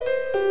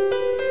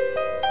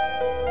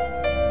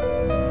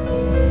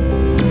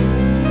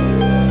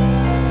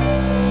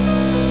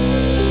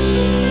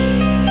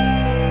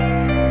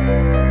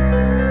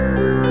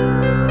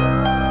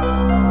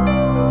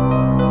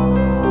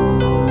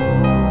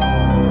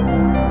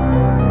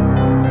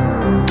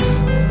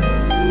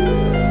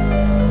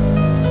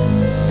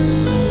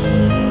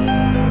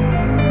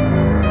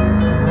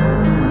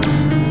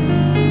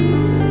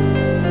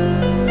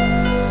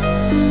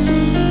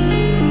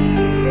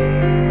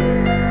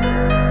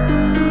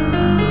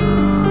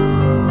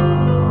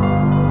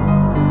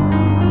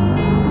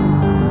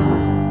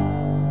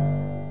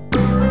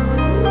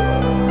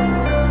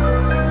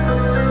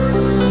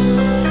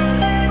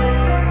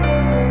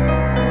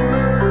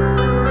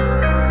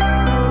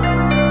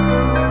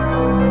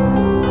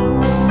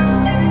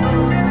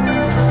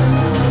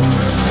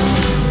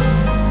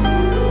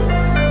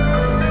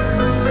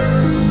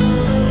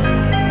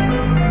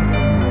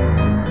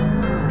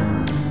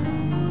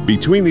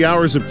Between the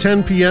hours of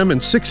 10 p.m.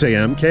 and 6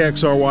 a.m.,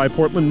 KXRY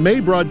Portland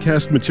may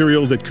broadcast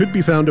material that could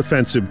be found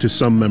offensive to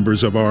some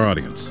members of our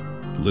audience.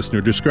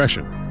 Listener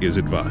discretion is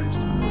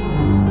advised.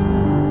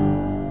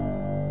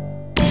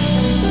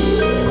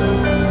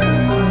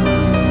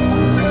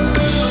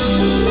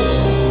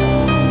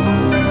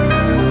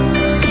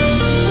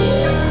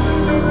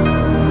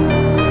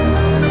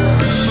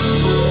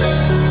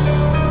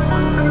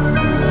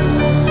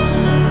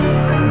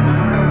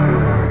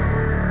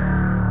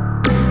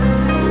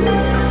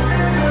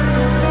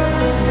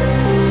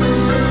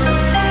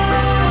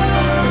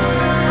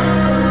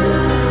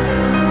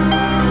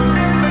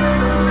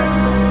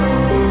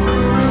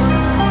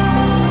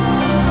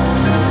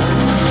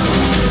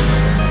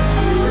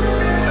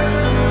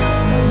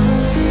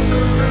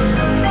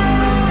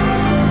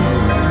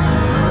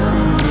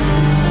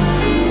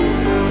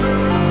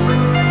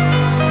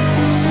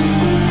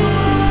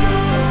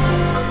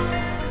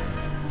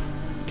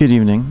 Good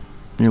evening.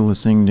 You're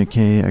listening to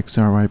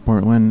KXRY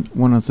Portland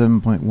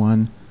 107.1,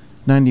 91.1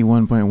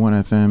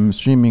 FM,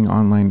 streaming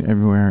online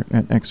everywhere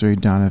at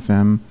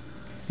xray.fm,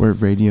 where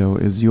radio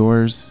is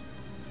yours.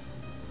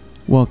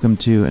 Welcome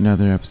to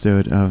another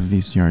episode of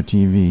VCR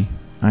TV.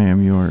 I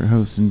am your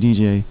host and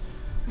DJ,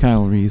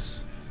 Kyle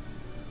Reese,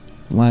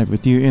 live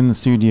with you in the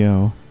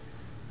studio,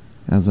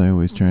 as I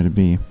always try to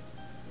be.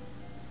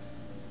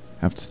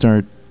 I have to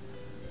start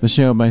the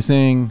show by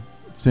saying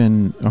it's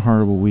been a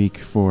horrible week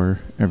for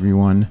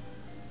everyone,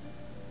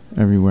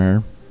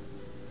 everywhere.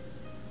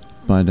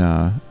 But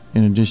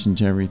in addition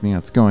to everything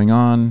that's going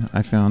on,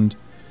 I found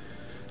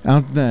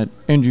out that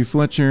Andrew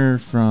Fletcher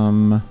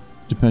from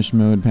Depeche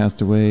Mode passed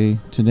away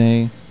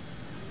today.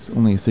 He's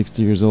only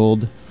 60 years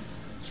old.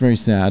 It's very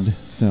sad,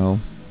 so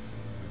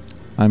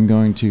I'm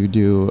going to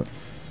do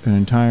an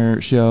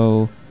entire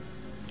show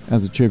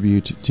as a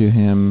tribute to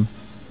him,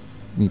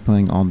 me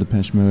playing all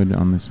Depeche Mode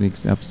on this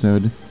week's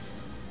episode.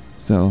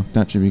 So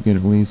that should be good.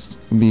 At least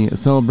it'll be a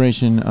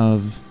celebration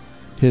of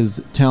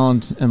his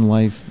talent and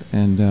life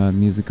and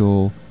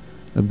musical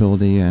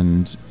ability,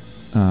 and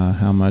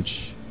how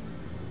much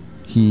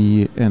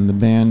he and the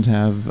band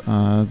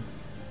have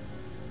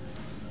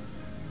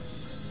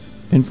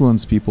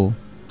influenced people.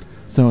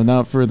 So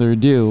without further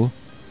ado,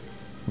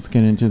 let's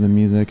get into the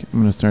music. I'm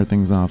going to start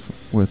things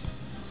off with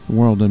The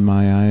World in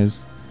My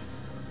Eyes.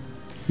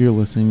 You're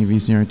listening to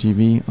VCR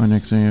TV on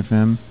X-Ray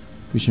FM.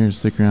 Be sure to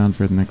stick around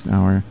for the next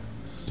hour.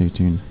 Stay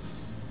tuned.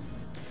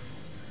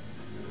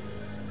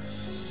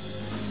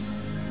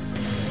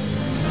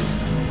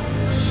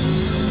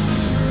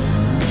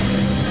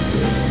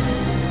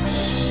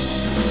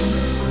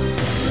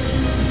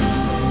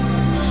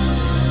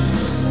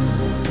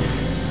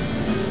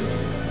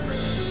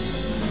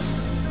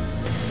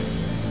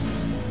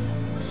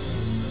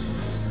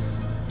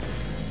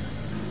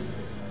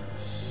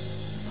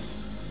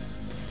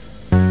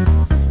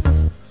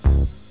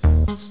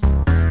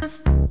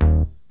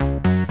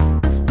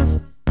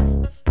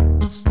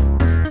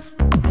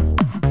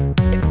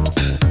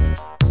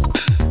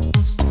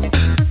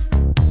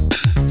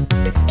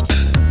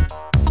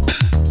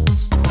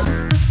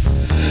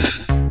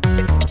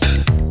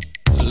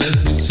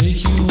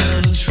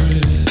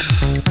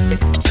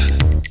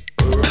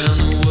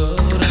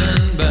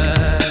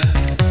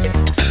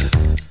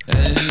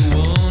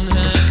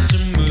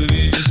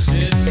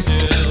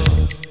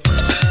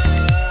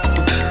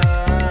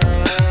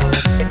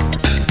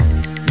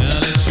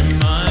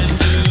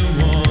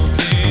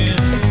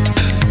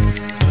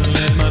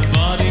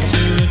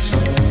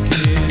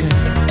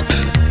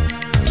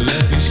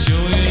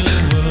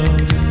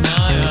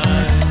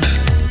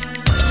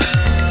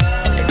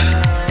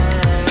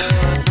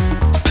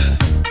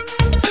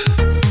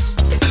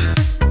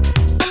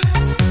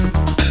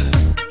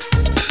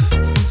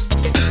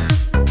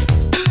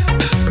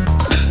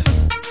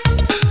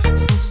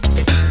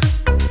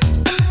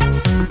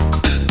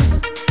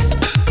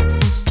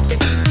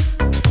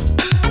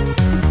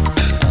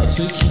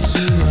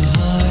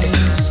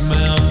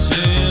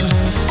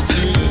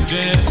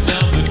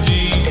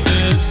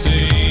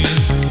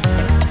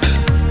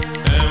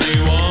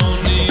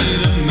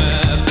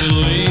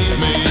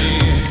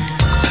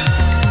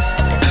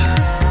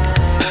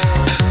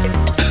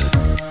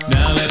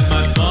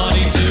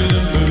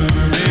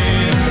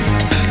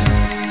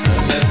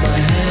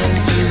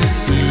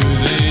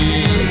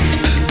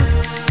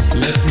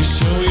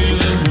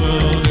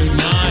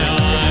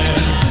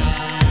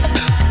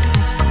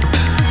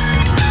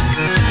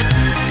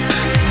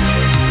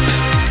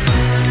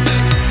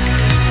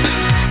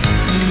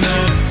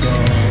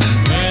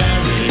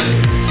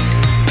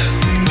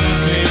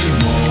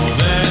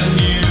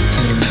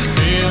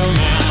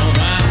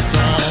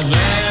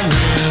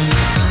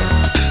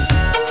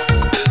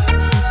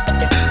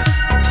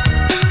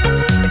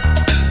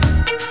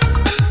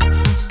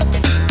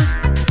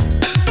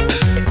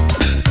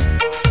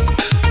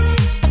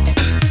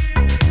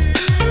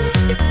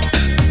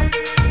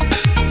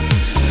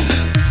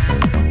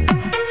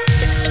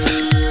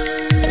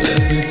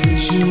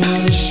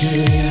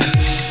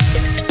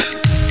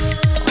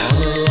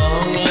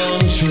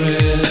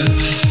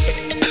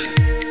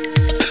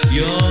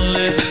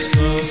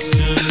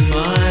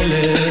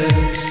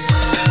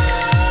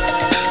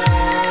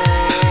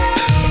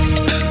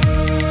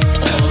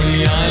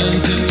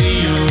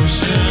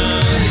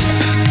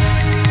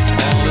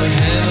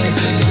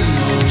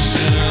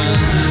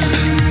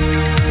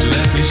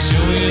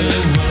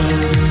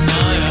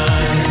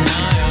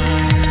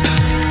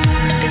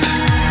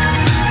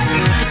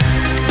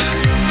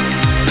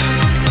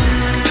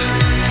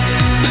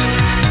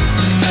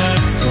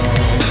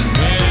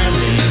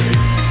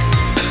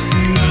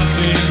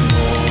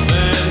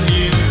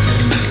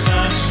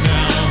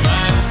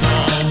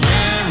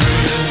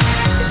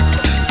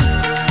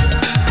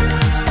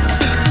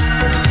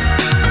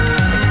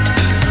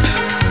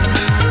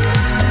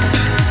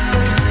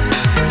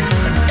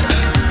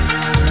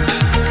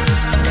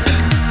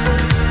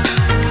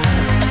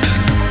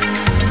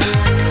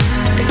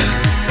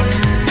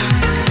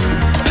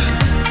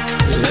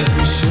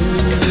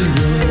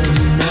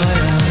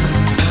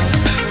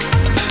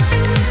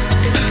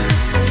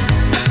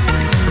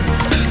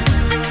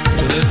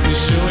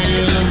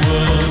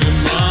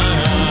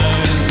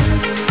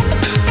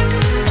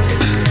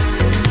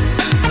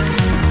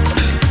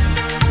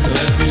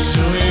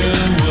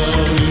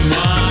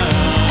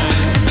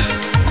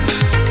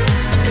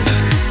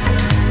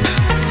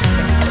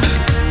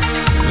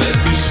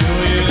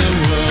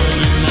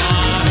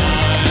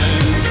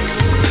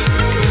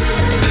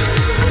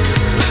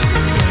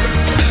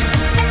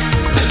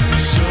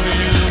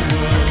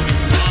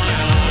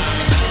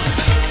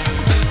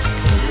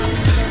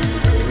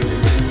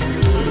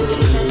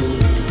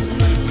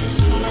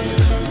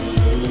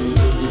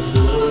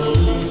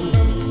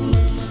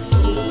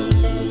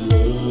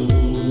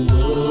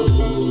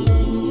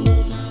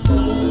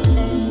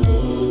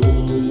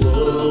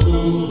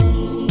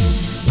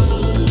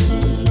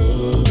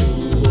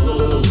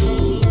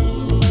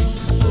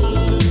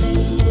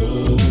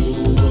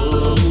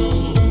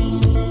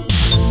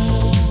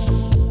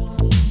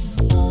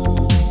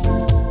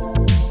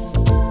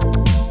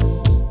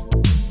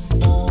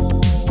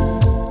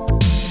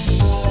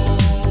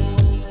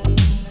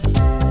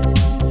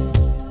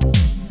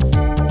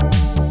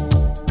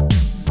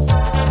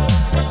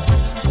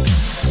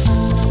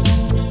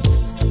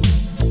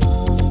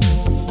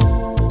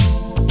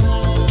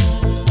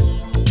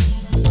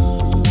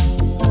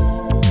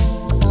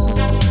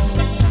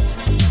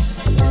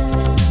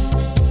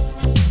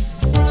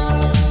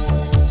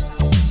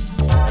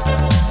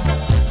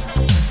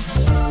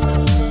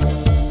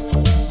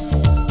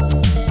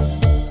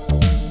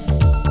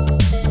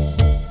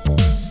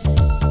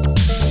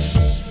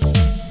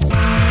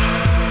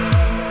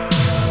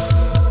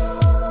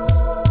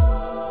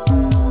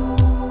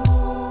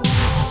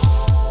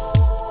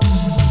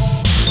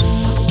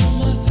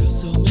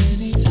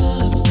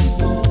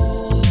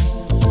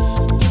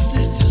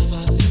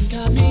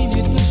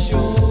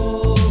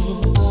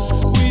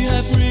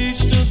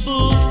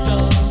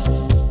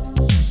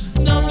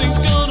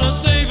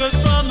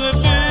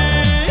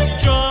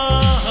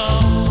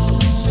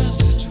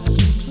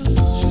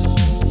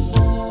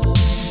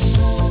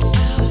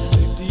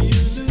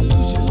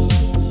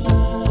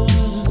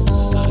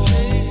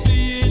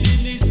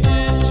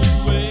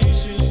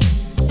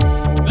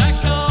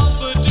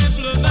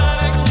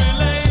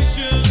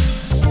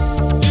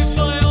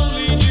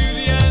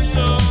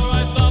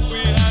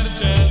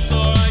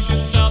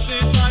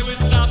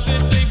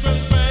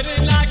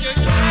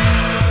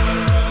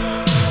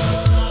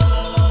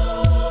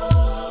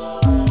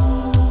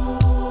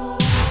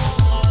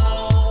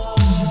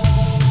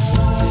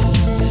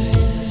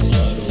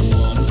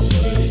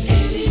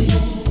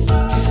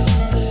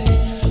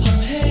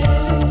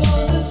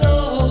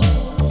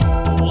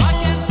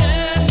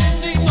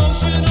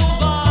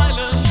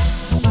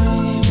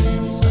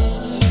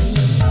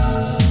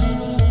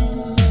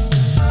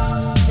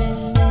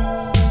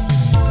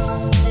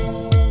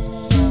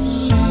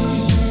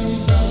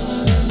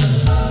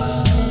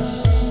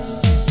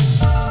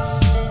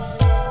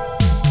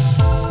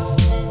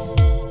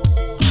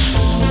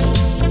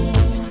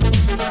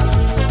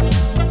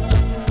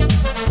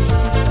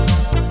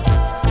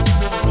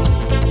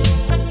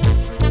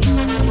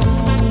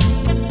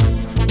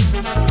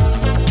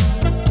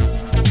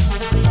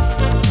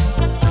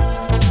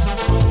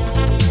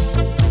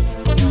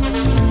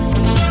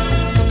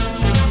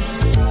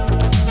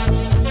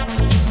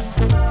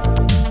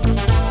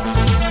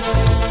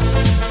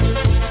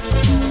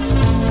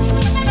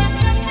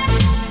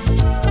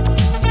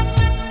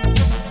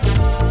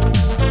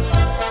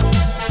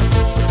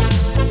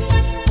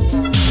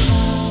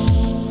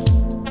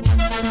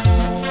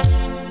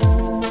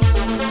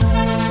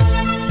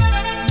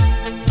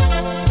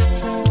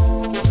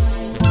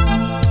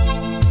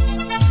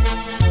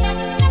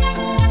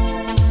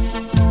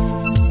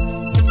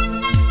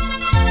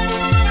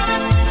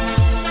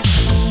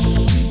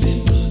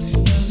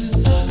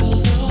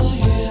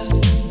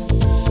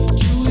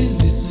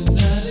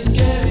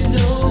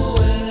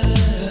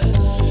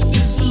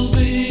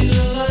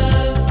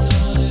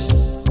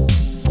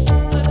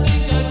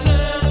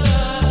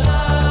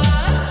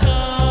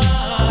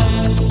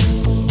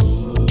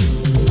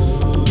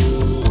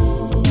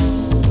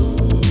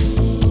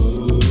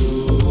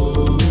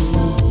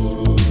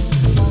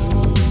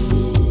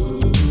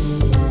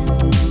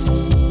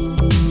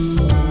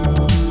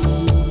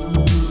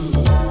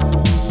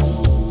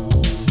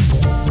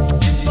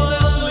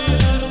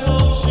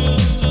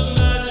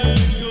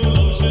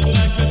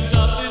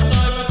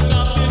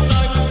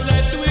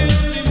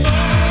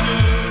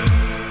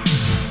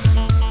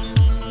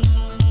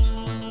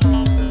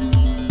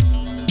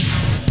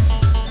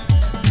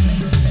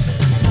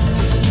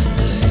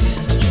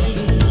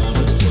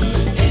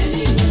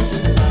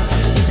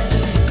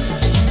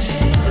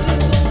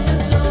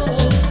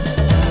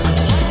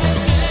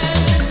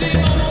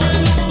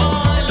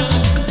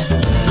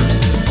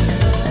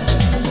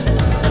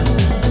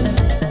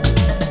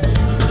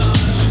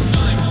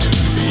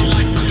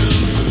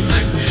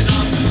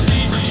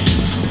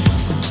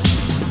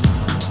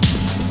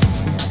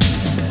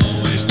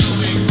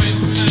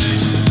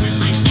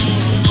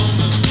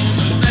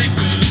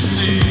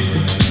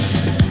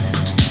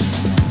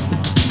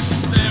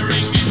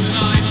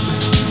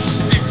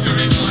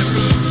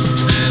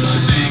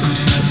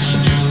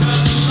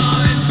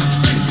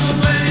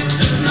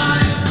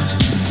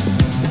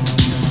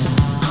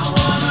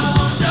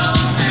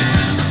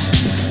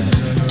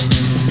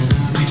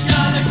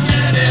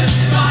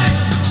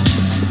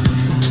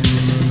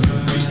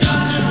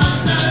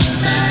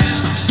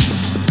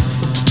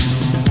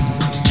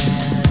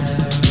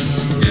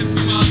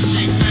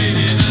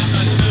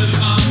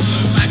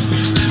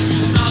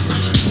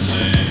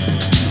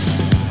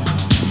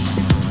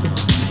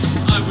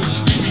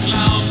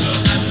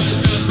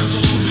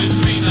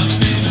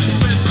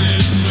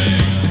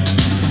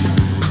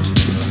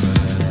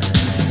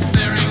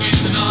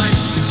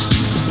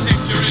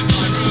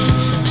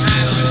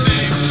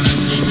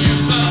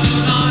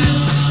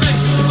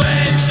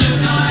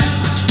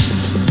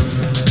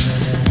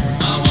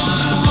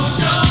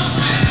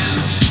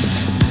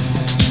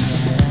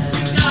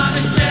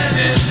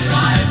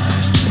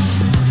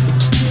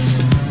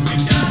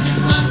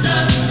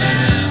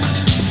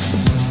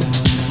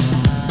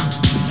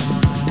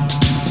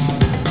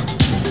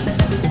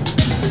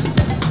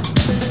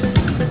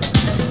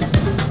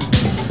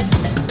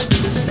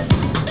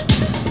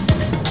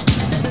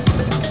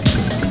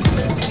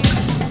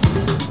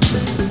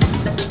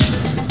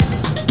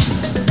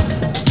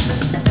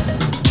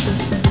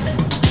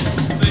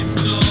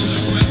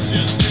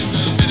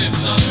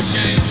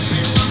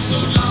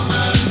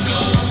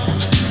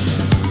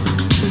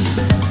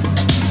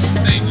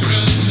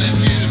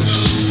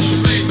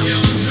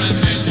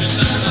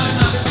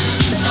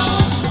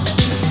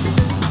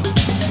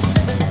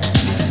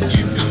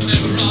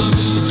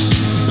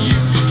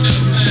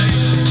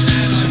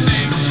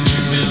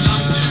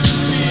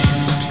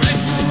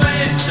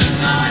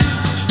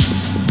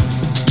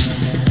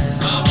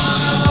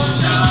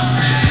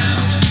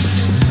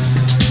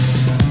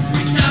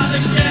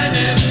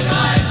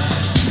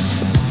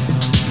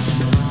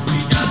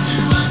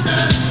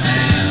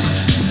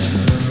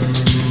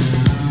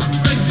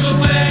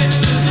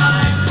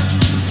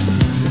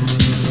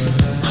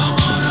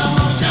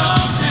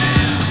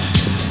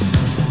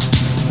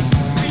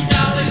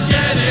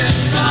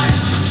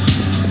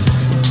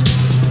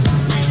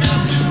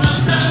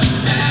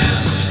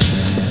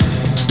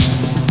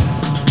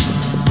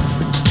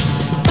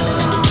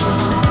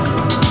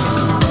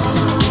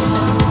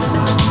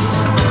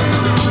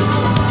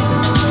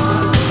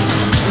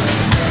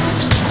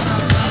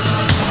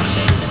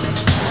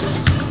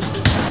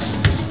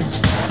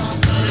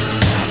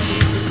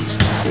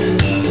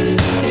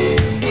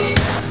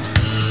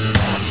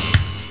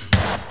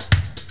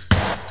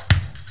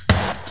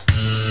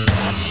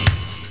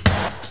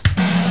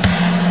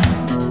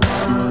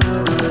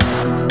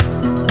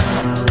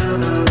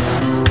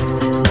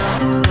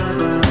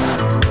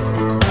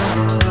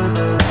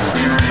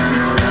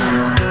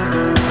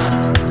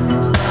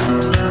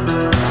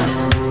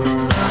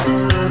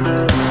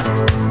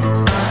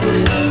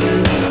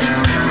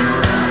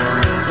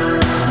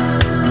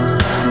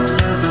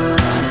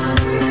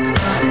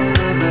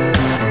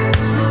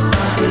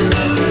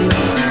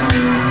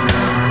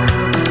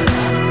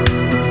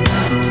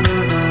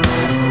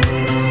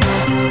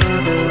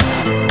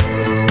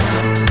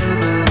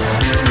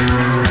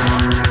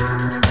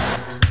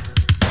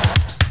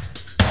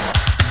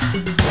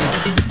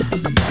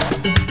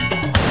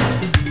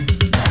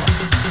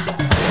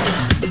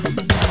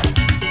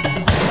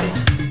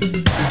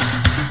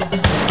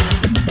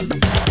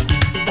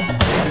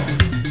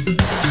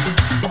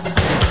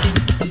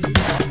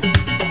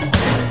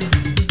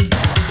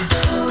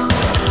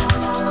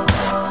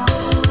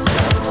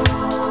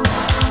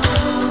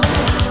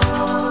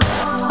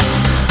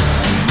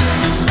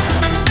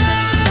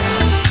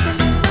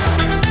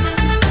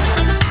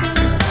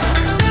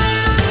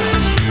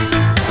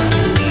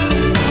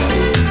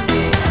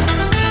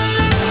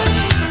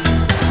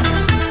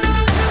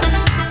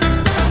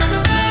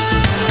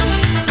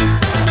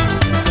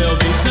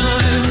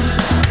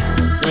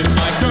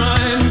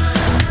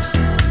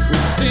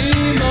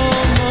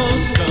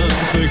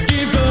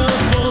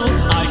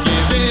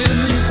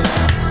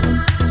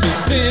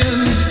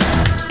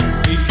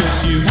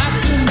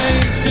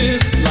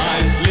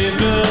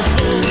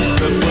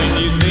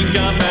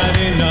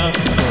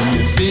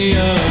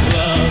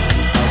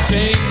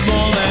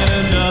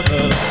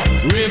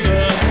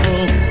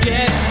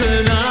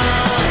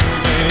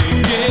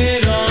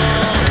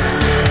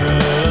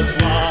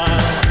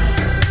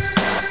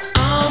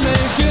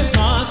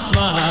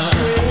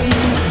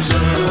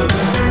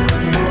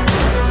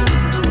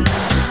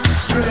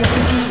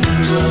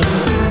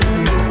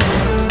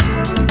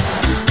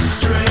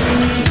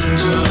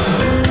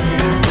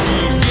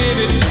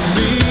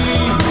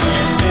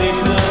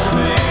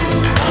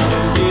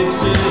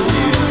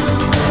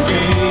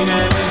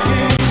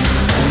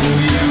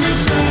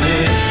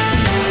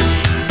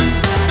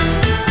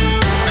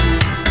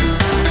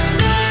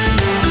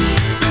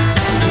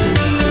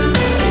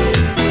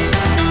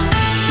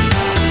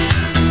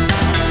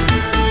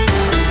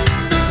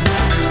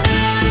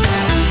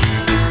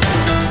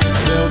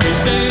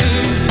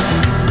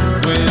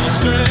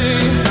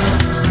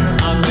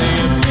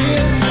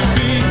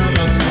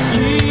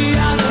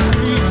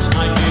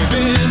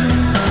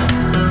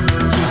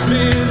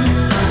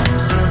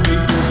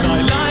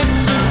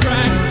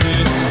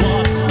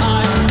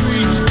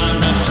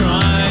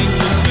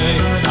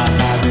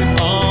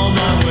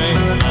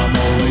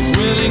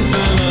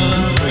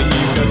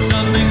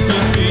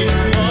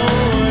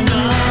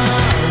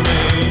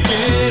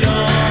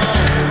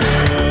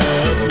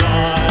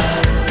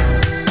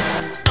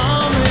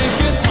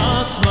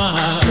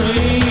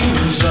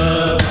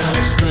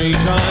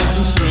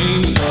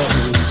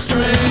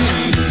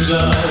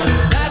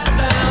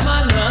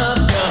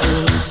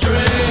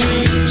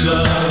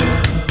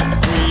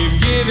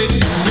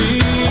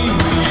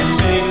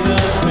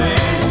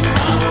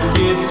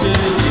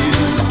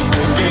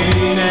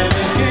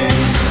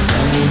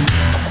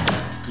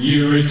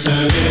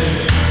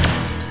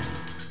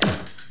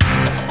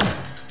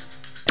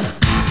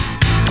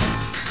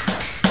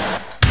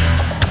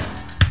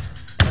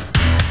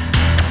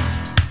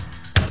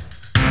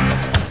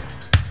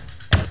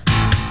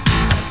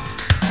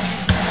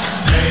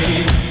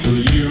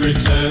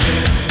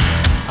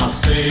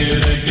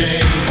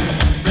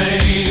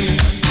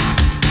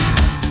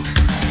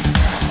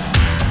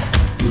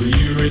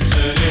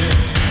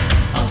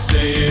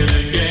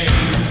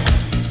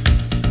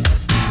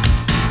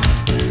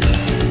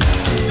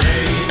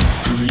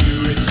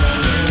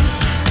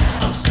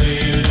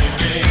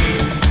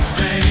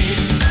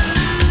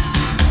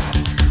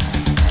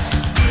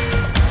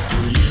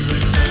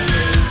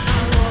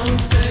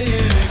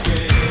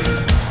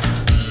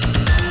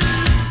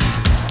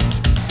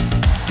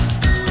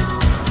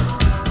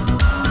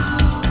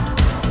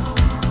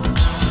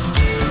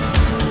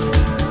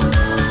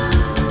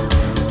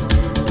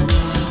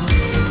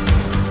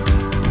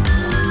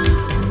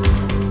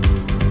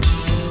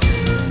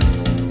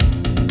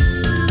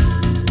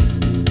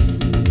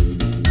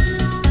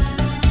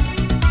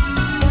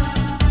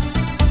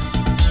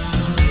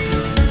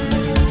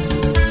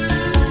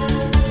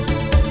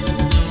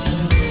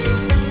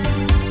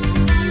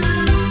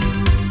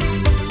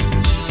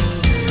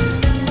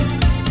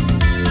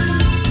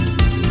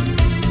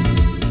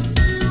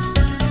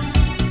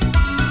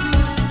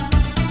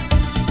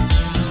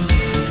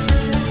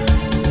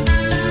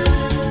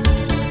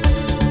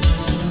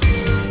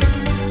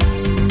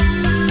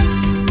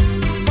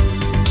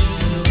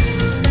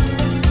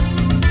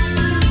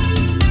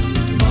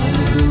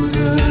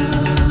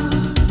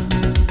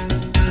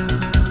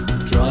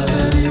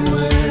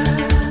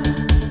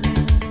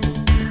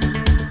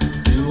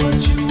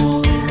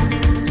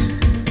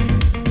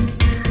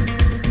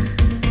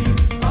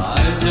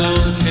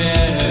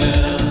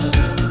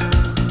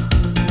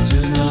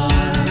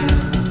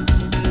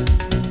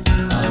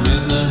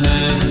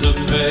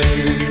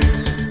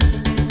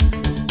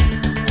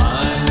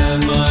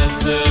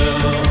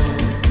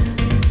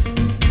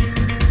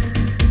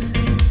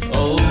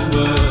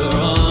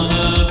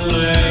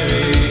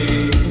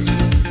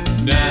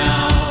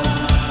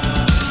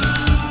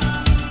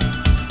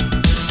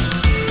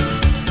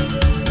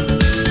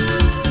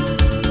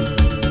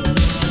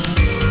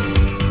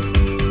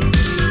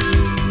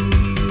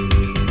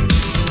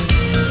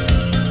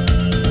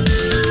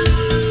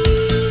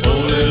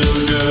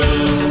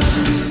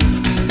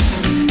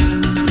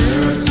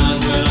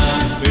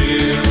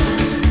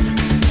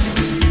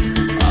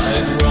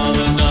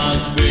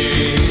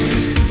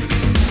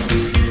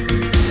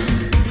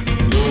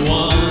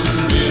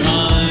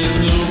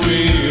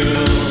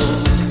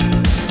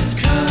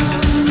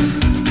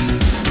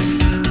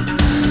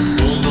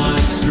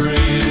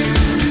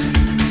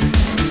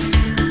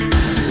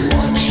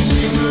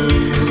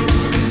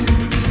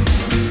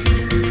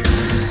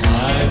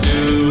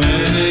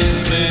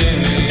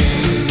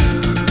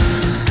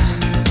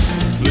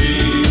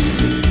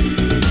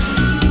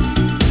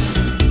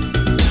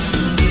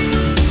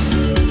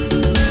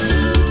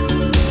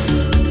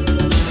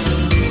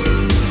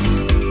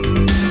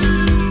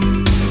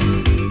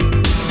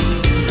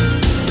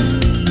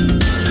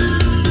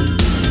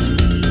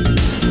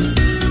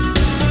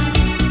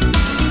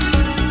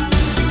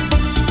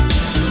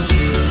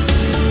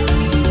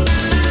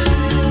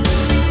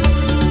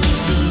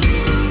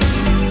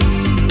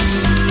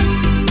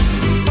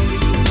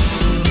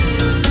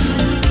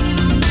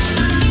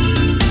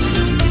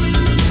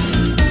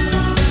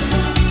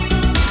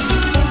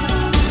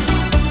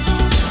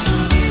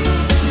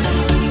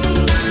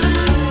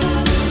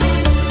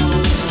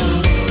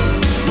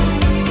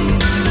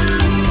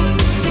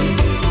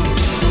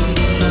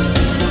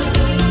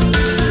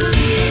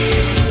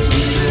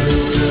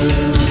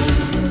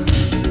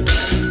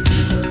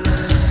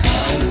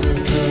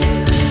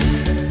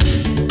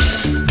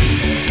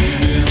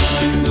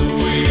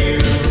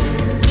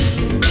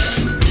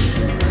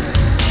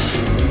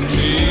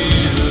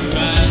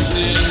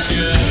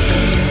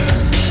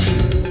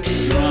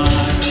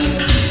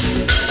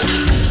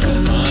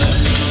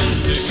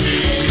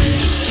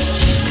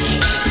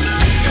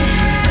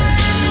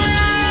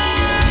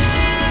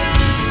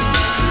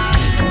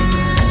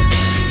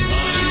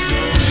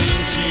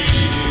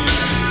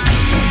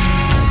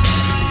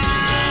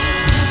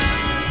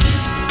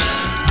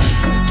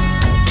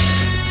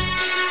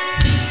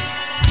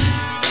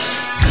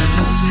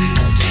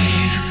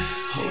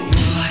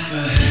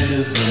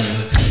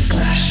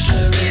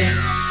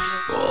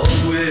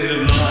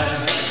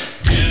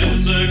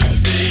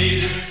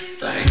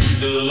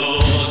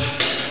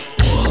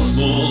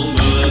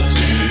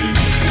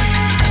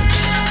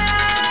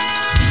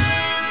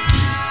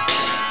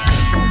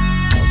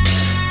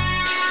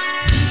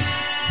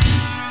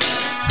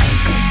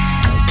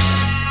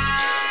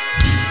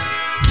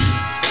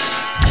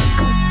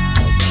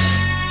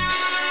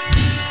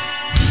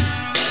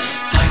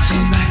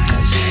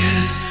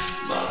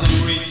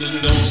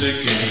 a note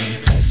to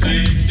gain.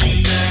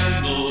 16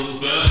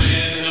 candles, but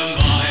in her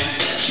mind,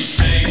 she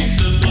takes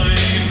the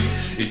blame.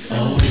 It's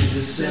always the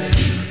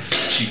same.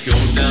 She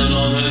goes down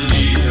on her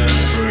knees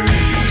and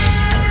prays.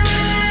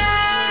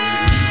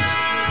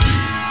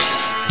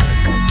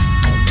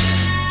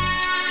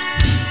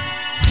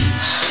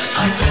 I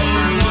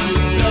don't want to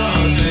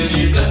start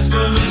any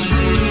blasphemous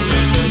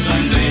rumors, but I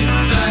think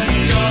that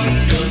God's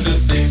got a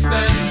sixth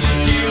sense of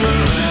humor,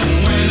 and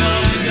when I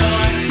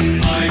die,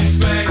 I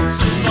expect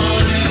to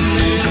find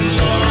him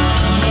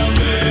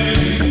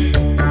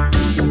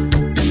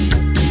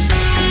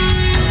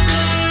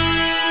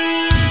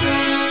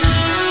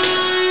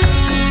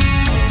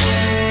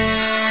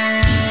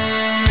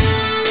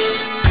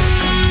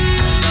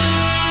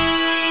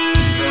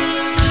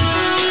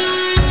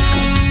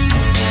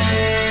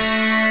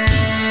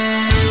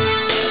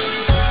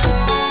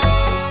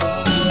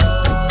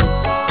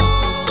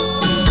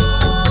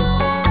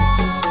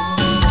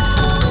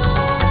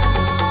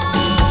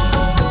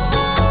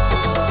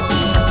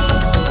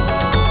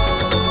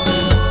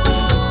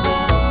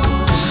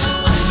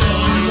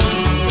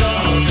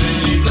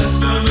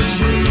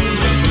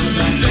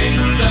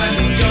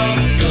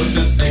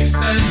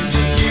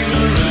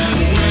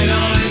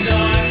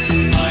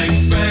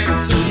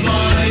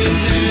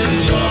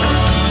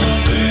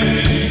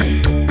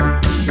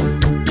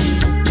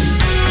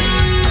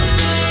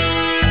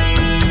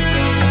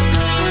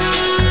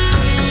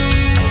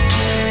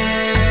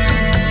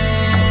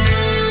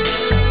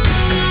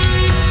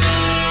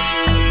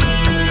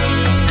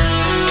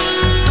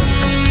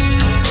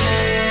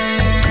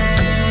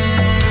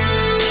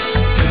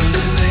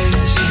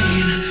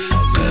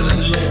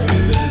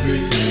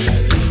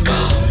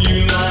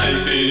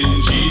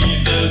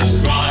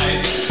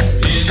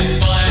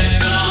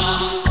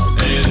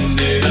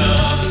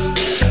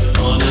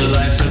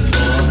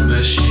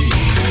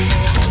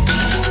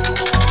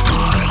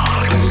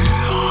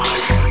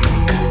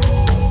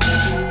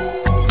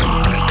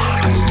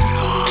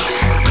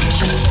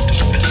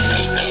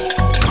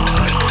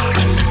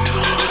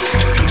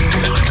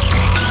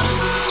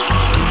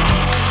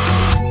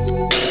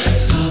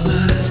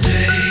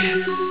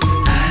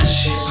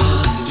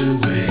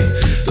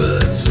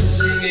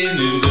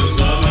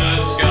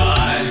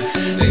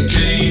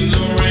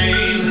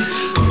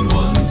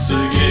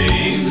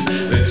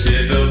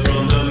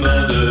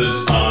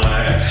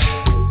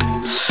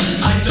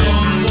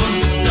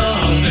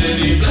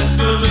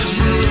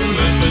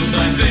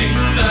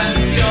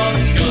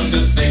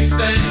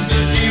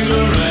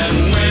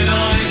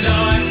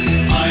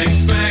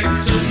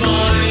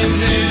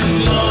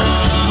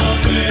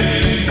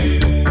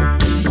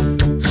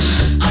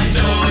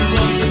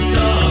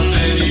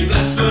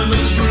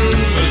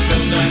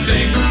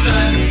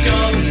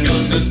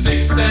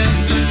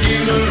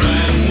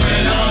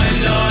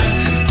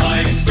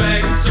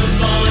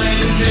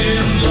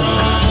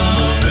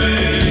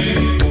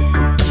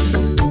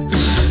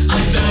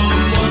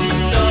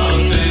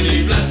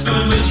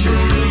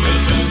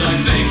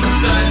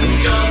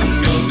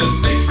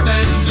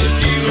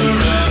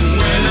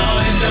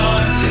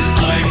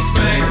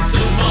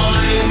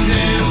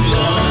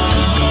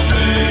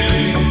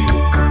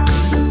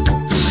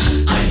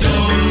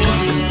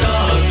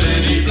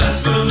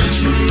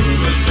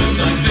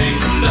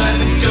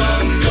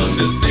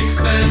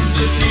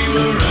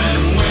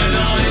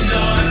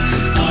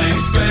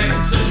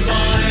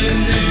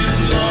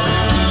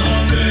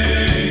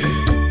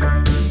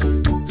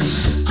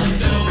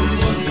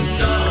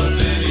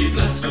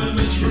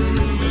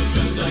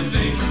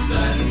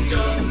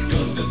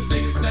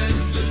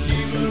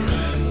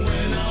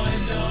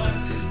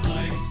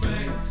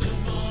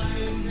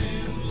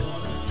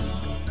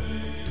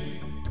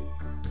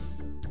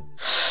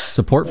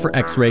Support for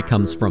X-Ray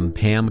comes from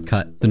Pam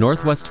Cutt. The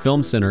Northwest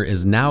Film Center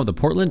is now the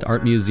Portland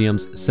Art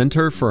Museum's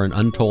Center for an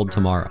Untold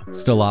Tomorrow,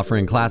 still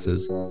offering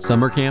classes,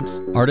 summer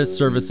camps, artist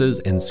services,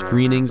 and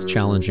screenings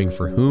challenging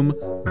for whom,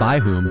 by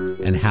whom,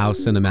 and how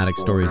cinematic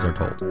stories are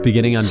told.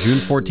 Beginning on June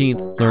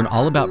 14th, learn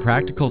all about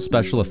practical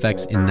special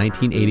effects in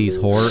 1980s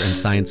horror and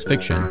science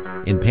fiction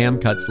in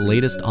Pam Cutt's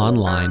latest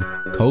online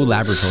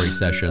co-laboratory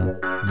session,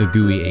 The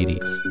Gooey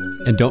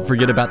 80s. And don't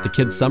forget about the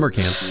kids' summer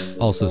camps,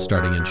 also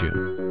starting in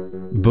June.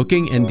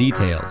 Booking and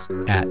details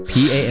at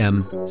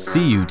pamcut.org.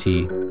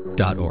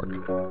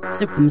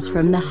 So comes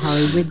from the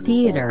Hollywood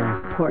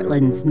Theater,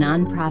 Portland's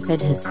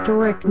nonprofit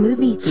historic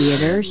movie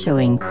theater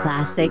showing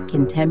classic,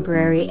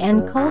 contemporary,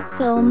 and cult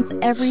films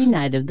every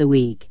night of the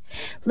week.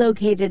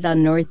 Located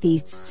on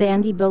Northeast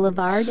Sandy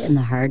Boulevard in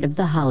the heart of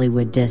the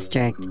Hollywood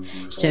District.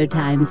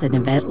 Showtimes and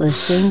event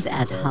listings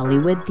at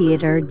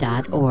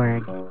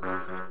hollywoodtheater.org.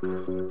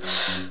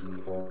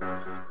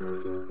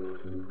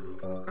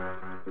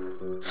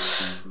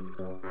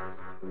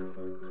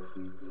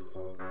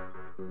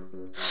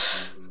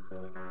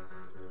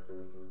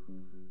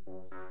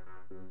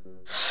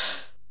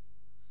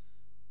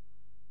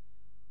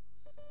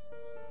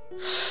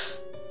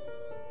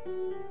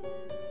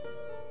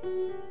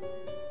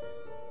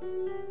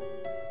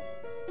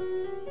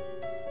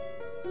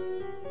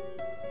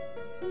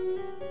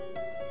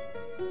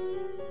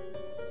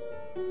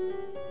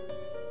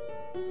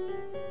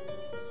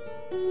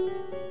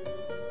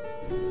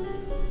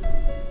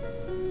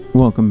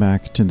 Welcome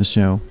back to the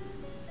show.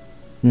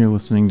 You're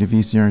listening to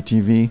VCR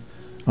TV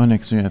on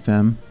X-Ray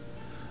FM.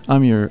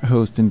 I'm your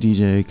host and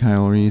DJ,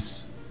 Kyle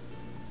Reese,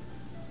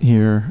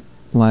 here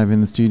live in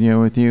the studio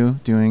with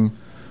you, doing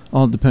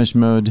all Depeche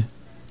Mode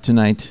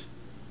tonight.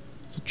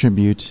 It's a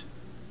tribute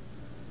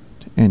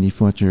to Andy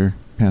Fletcher,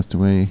 passed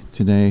away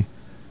today,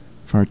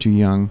 far too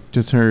young.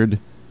 Just heard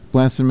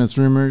Blasphemous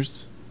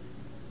Rumors.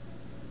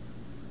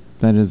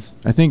 That is,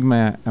 I think,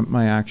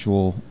 my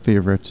actual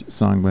favorite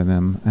song by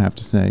them, I have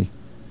to say.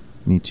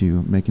 Need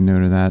to make a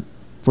note of that.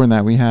 For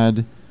that, we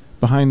had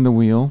Behind the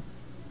Wheel,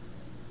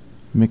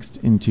 mixed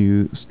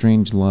into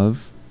Strange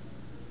Love.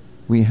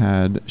 We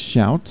had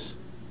Shout,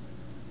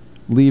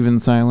 Leave in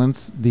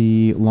Silence,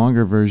 the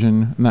longer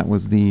version, and that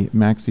was the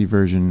maxi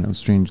version of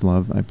Strange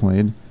Love I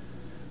played.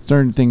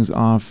 Started things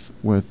off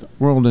with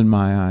World in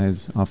My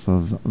Eyes off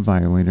of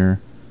Violator,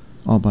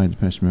 all by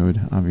Depeche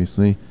Mode,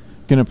 obviously.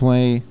 Gonna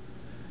play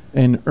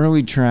an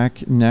early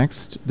track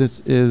next.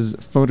 This is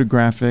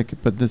Photographic,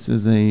 but this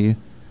is a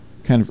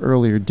kind of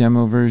earlier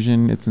demo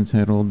version. It's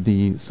entitled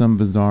the Some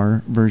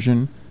Bizarre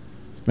version.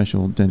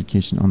 Special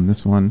dedication on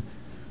this one.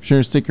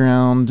 Sure to stick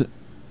around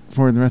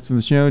for the rest of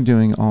the show,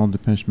 doing all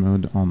Depeche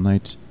Mode all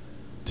night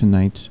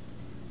tonight.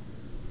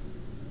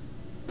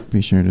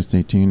 Be sure to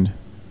stay tuned.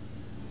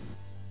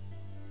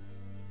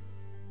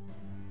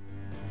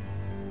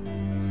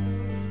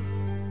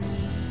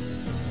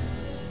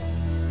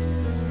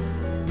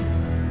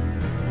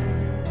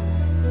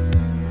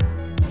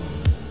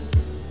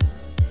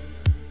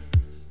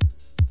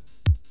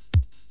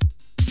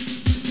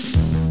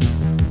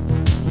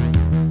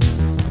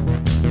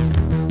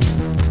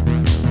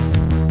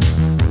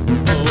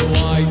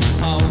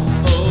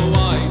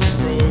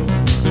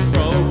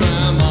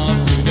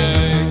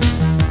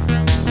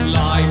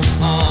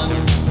 On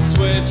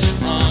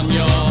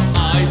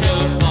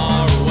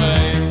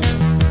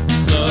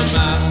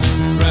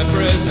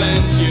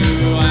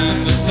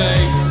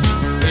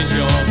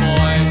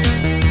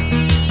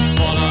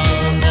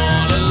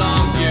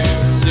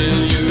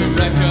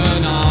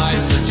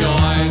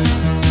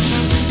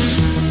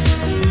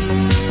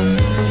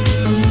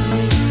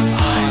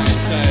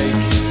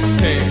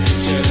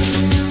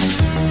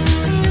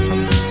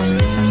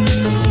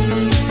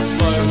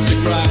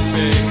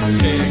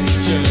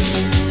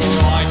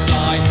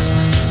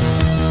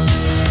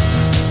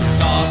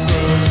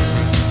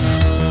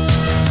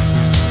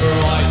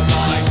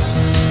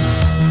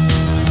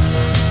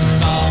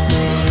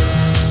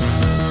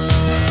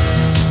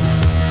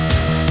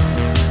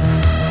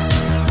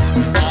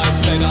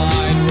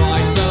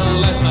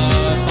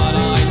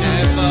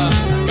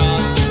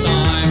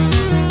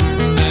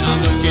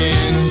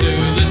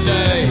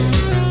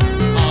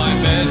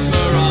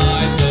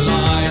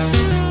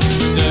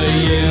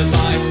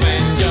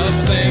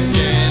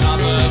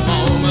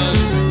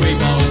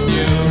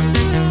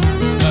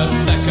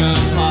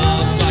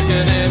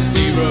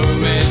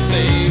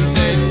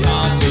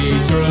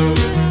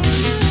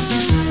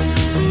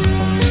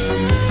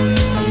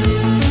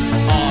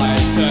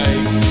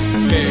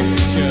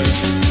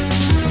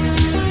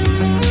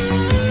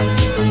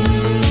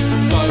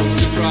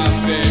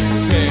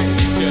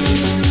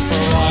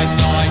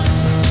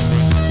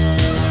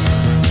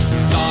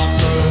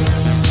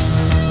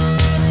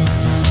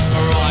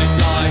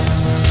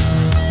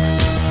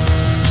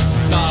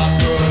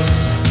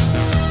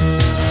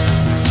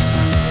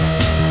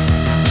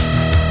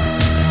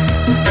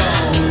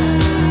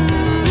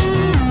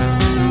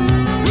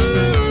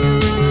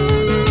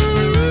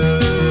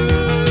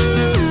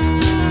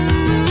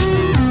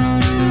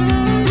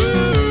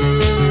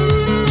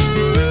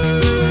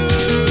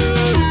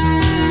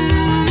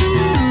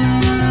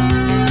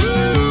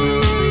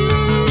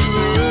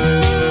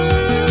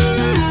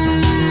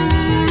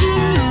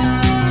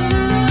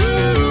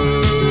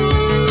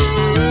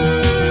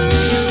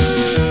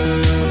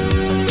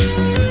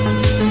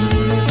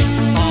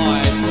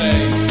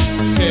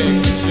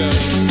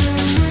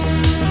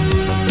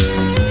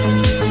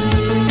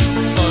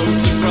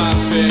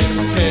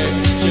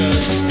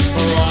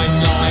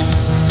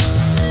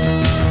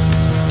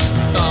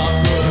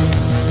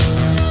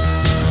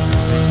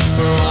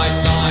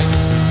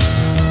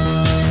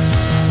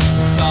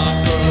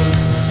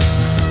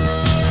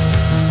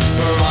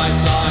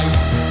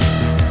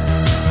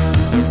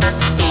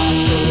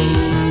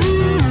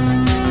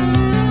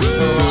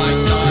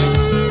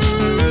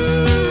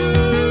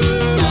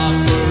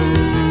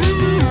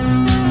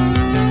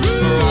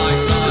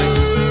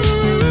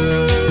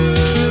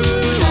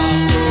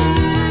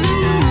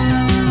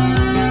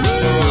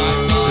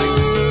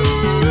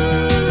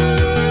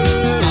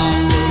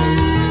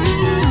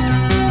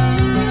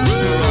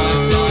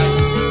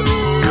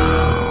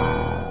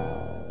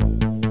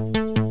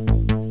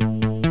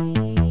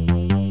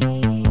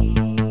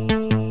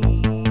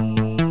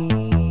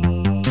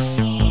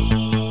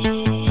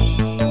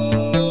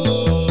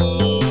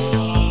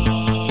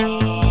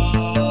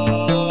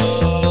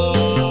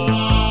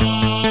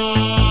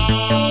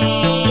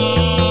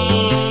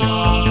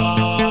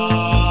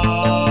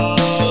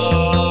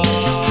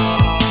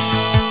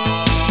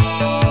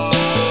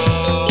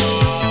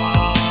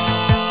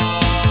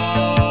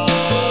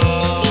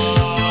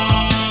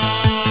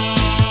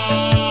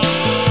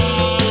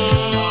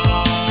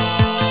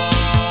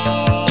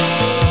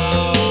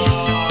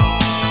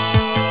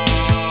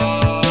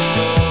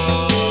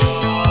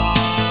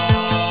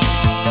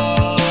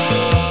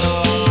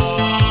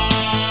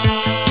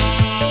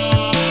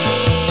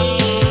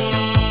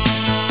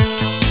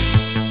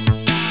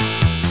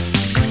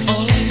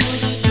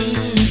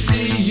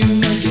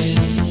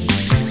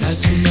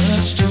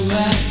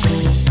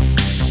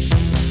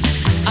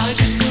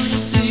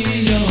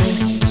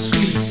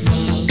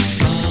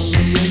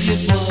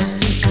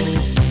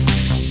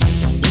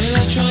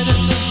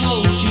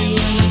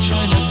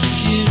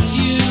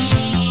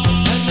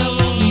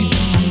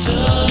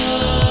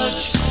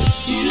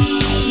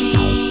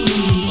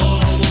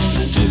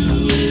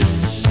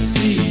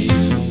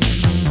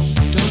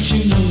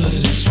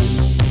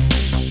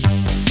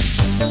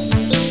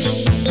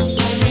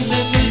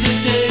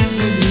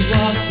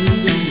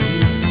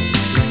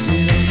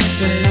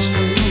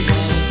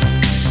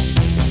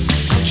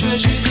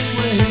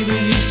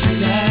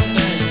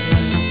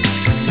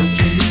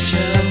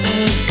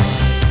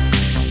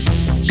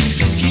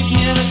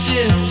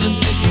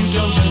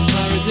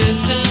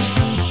distance,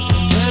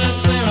 but I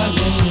swear I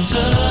won't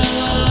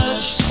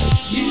touch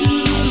you.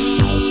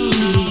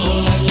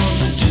 All I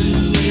wanna do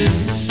is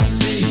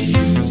see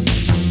you.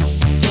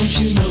 Don't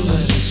you know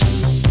that it's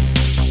true?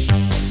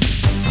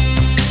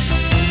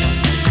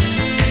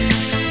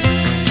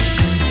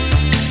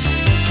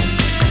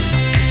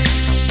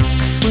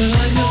 Well,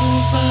 I know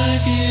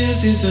 5 years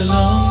is a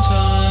long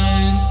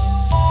time,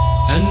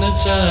 and the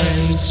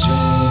times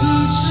change.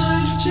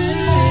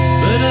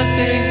 But I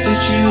think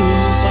that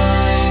you'll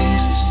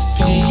find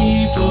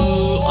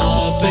people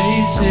are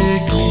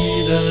basically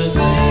the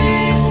same.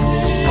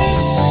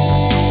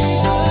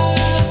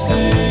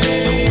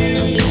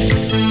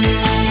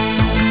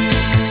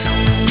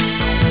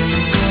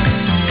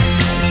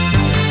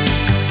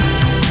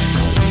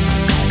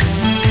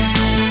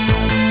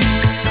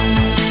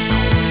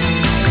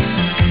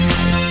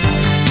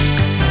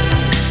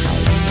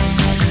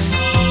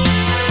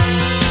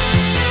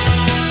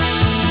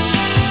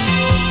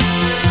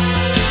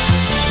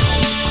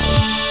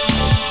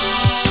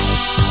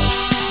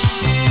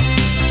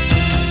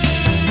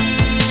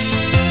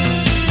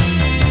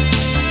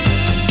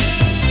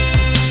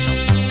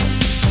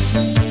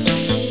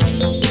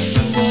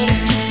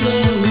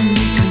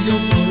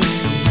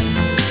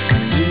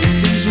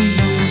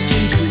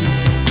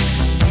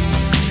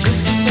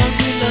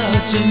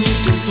 And you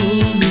can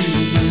pull me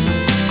in,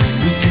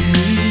 we can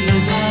meet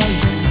without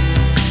you.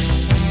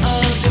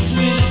 Oh, but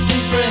we're just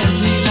too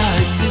friendly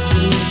like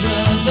sister and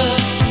brother.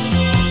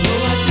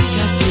 Oh, I think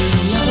I still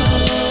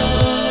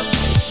love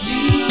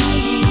you.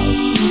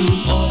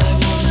 All I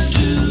wanna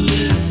do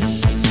is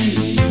see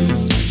you.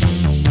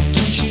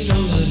 Don't you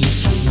know that it's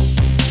true?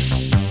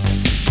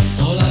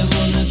 All I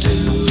wanna do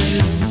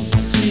is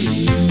see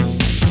you.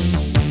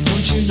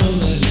 Don't you know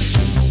that it's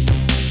true?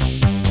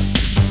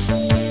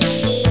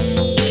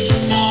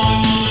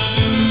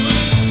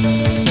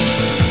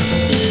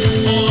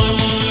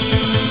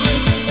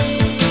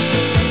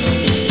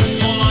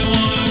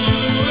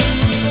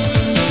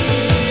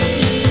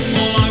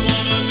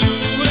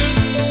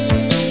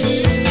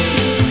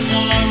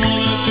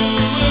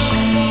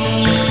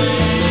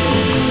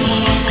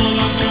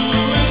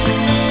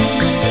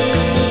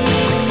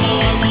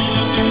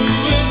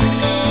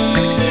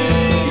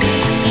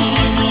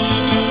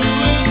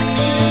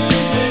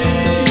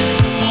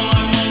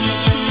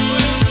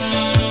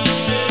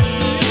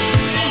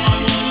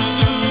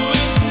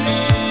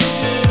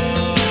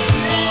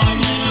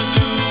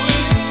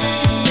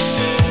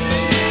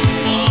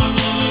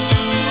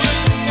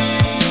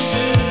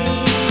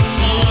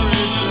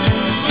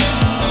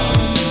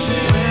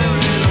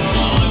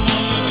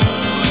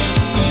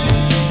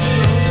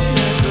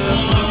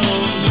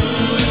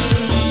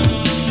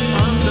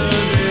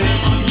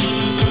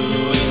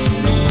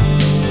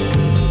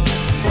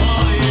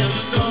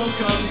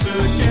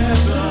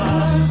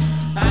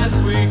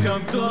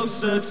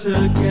 Closer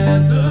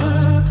together,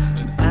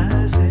 and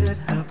as it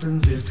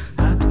happens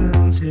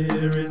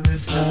here in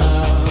this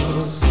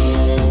house.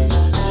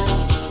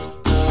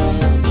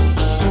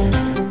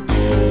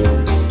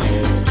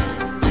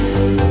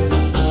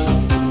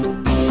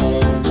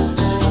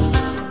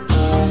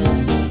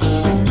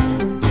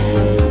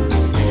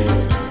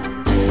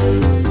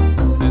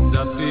 And I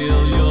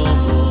feel your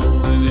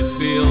warmth, and it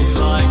feels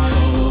like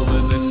home,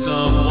 and there's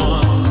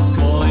someone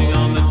calling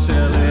on the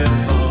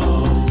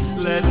telephone.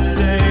 Let's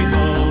stay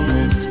home,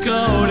 it's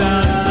cold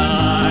outside.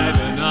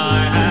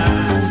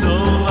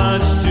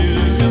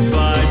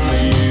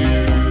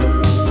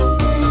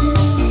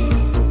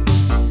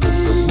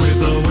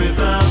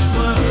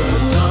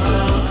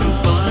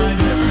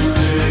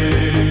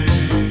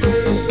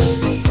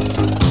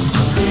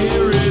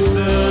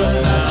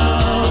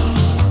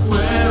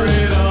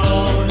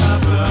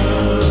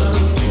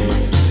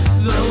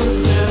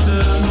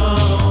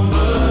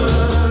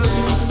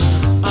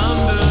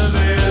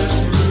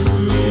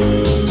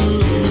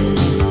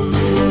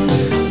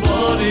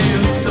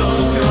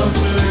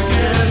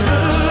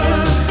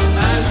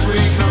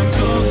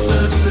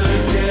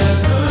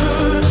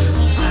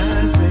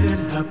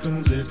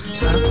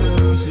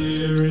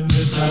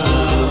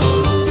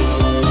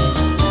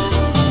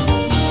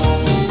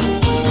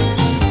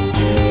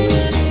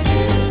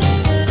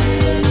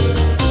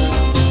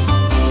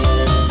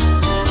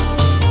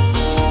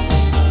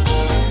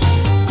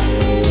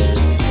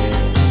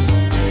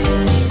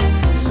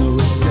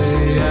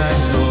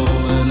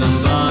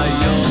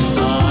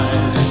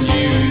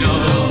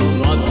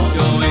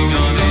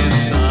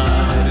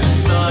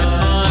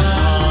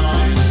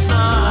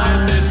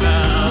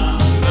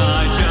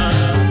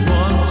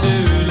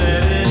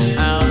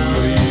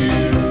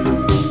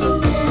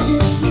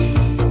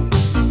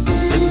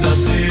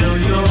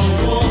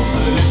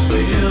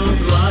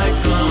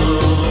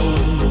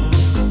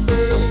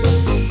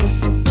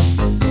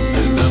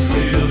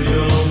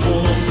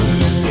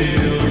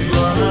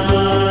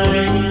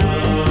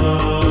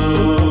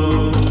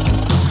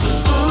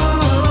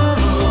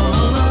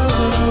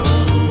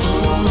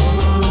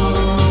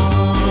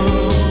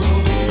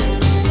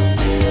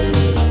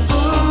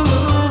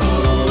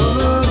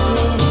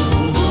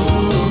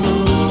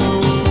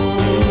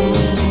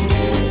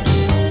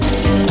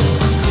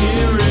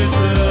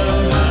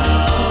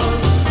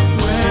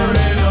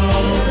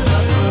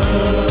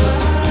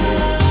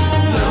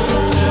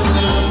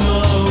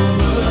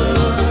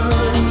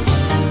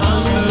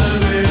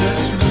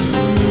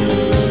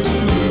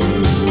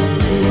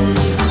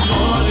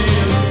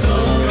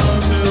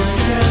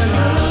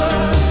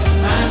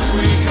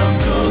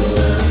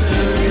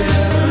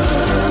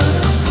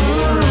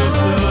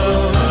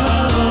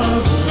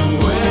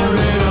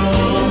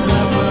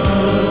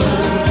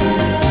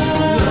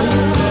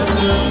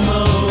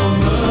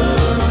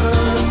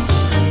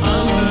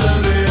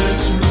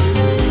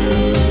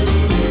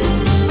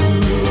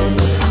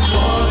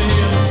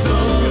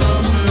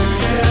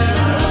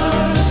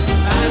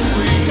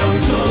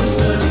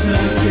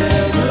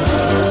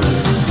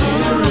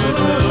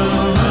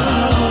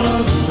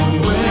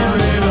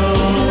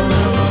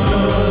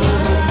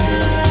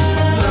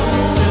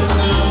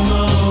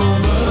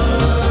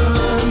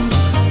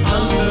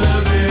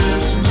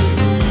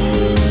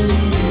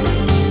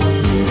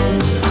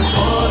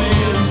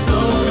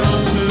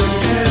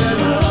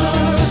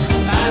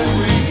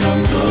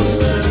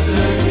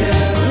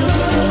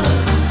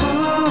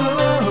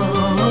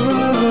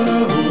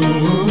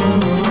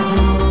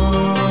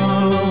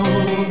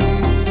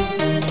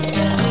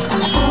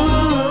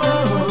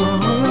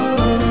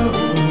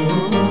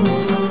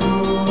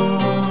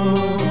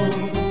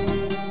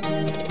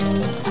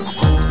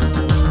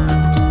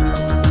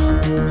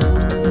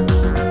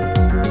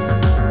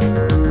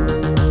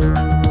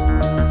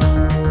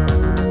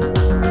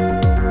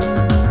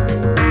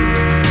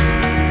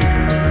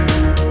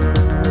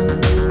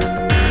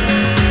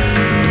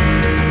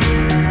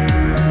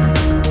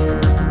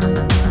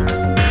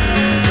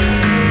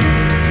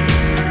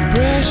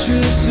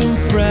 precious and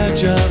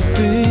fragile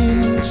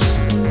things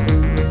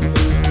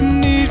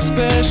need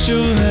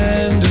special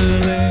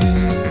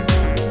handling.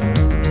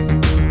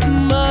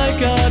 My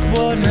God,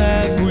 what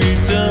have we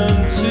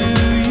done to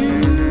you?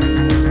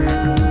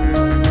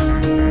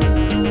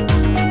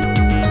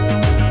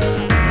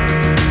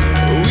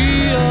 We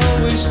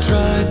always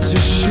tried to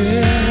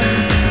share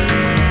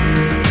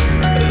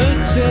the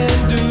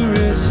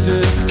tenderest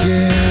of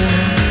care.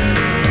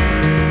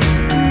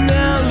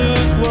 Now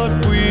look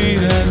what we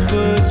have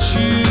put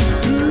you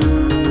through.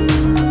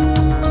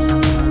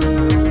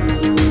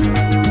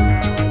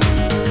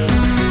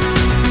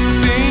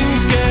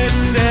 Things get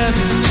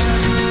damaged,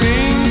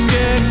 things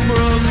get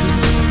broken.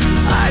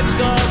 I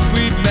thought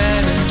we'd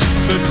manage,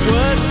 but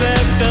words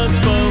left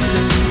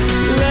unspoken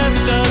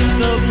left us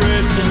so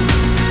brittle.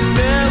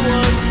 There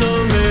was so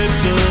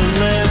little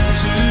left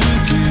to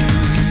give.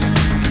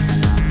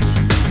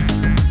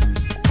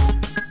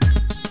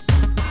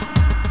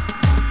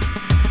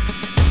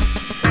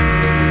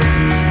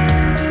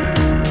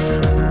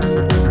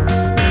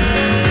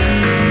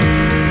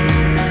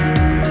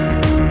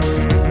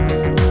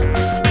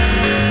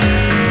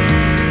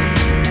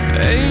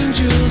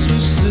 Angels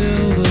with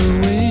silver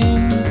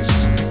wings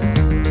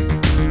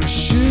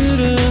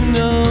shouldn't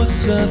know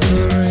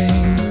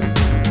suffering.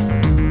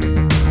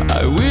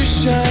 I wish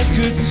I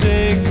could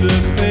take the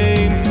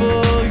pain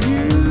for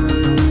you.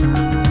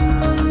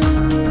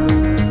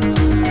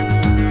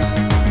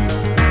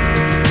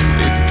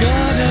 If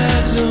God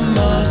has a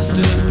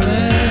master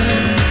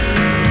plan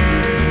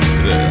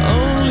that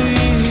only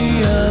He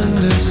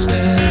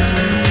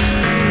understands,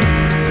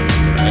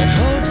 I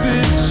hope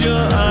it's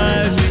your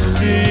eyes He's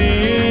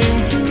seeing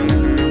through.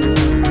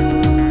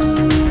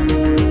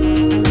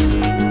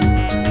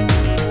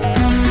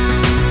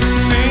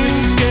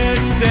 Things get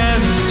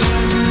damaged,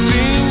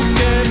 things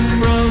get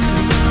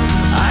broken.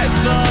 I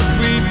thought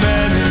we'd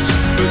manage,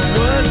 but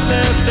words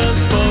left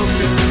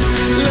unspoken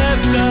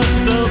left us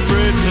so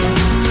brittle.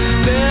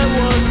 There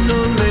was so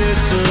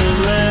little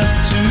left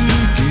to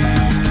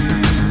give.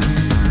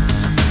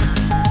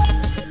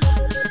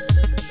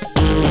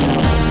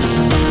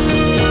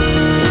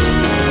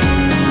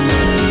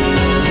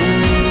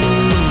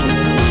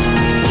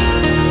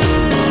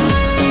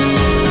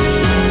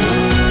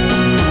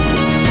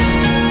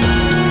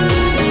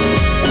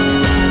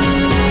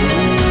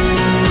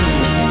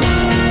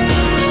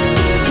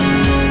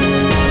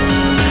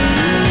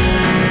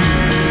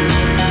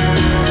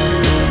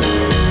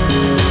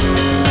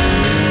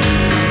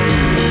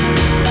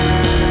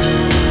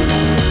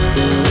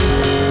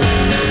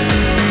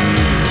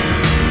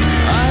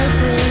 I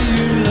pray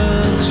you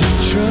learn to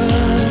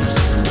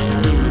trust,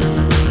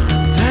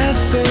 have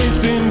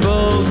faith in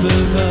both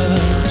of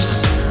us,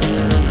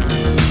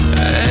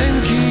 and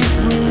keep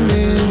room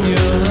in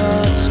your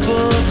hearts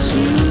for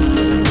two.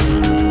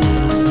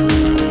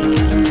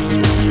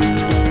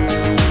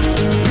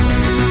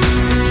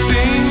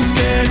 Things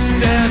get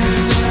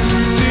damaged,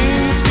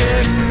 things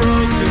get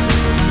broken.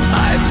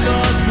 I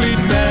thought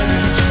we'd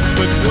manage,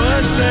 but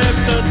words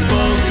left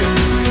unspoken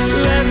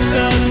left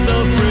us so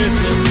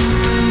brittle.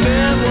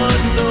 There was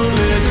so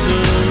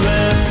little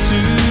left to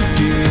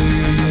give.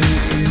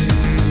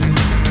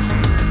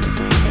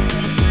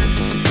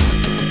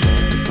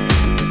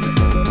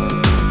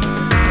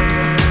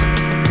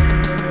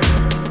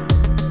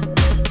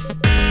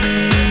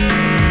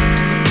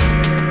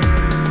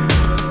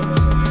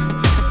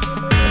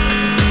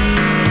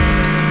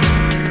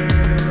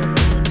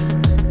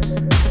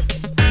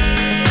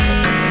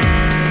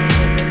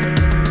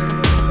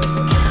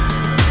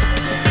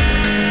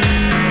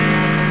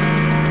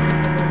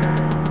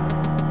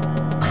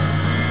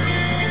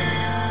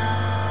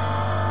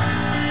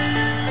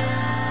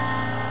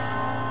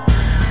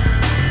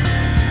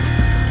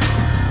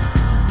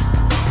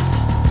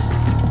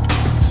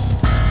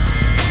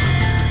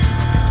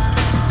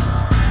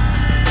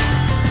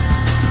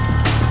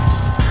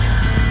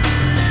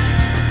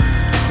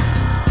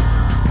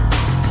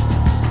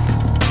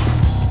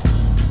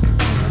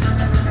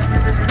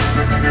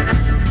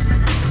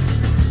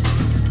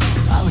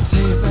 I would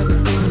say about the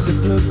things that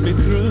put me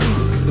through,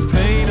 the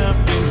pain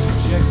I've been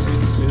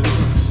subjected to.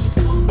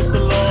 But the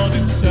Lord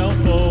Himself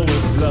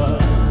would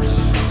blush.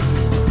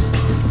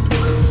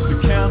 The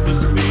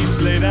countless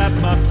feasts laid at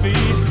my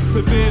feet,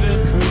 forbidden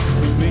foods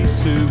for me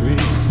to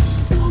eat.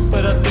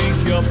 But I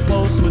think your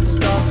pulse would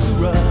start to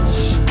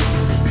rush.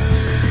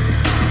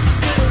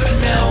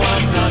 Now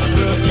I'm not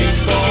looking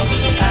for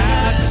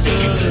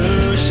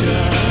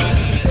absolution,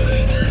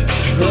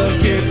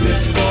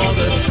 forgiveness for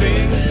the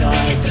things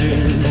I do.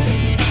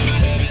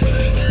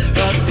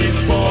 But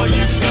before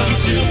you come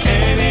to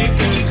any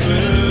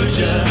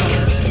conclusion,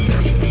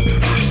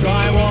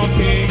 try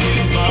walking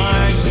in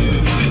my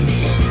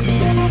shoes.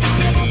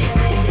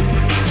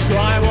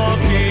 Try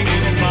walking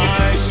in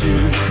my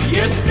shoes.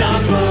 You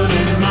stumble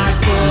in my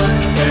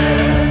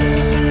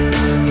footsteps.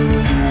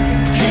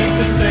 Keep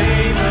the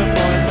same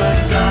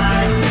appointments I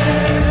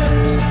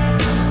kept.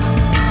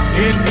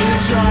 If you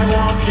try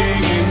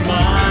walking in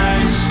my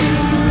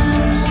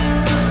shoes,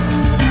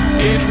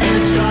 if you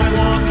try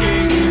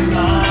walking in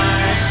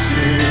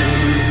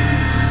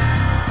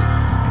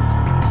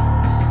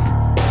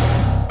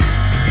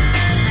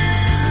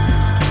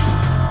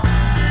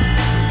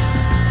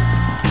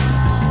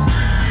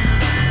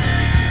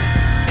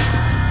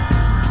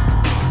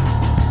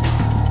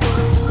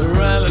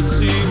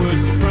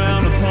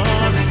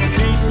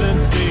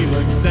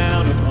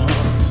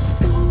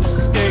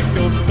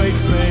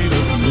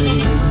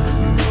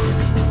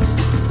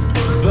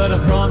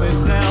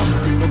honest now.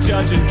 The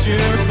judge and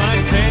jurors, my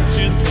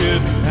intentions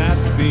couldn't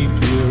have been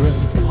purer.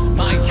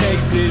 My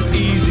case is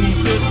easy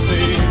to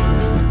see.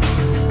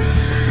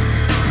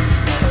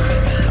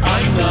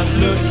 I'm not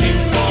looking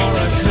for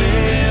a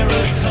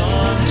clearer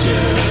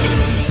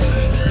conscience,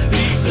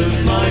 peace of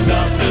mind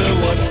after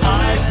what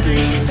I've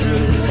been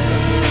through.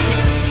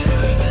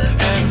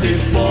 And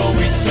before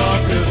we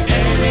talk of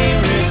any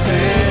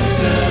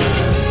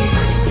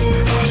repentance,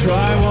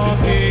 try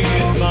walking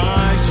in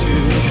my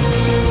shoes.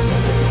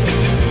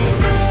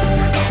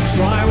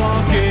 Try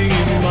walking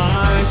in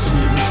my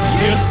shoes.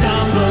 You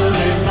stumble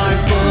in my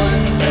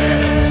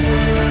footsteps.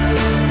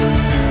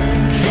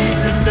 Keep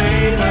the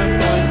same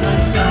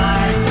appointments I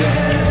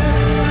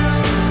get.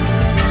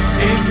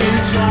 If you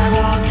try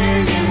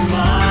walking in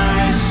my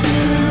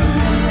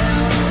shoes.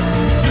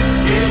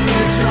 If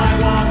you try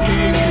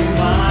walking in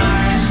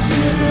my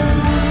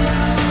shoes.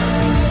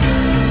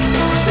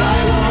 Try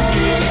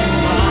walking in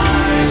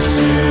my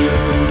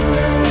shoes.